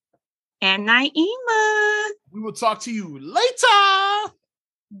Wizard. And Naima. We will talk to you later.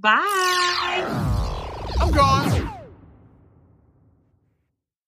 Bye. I'm gone.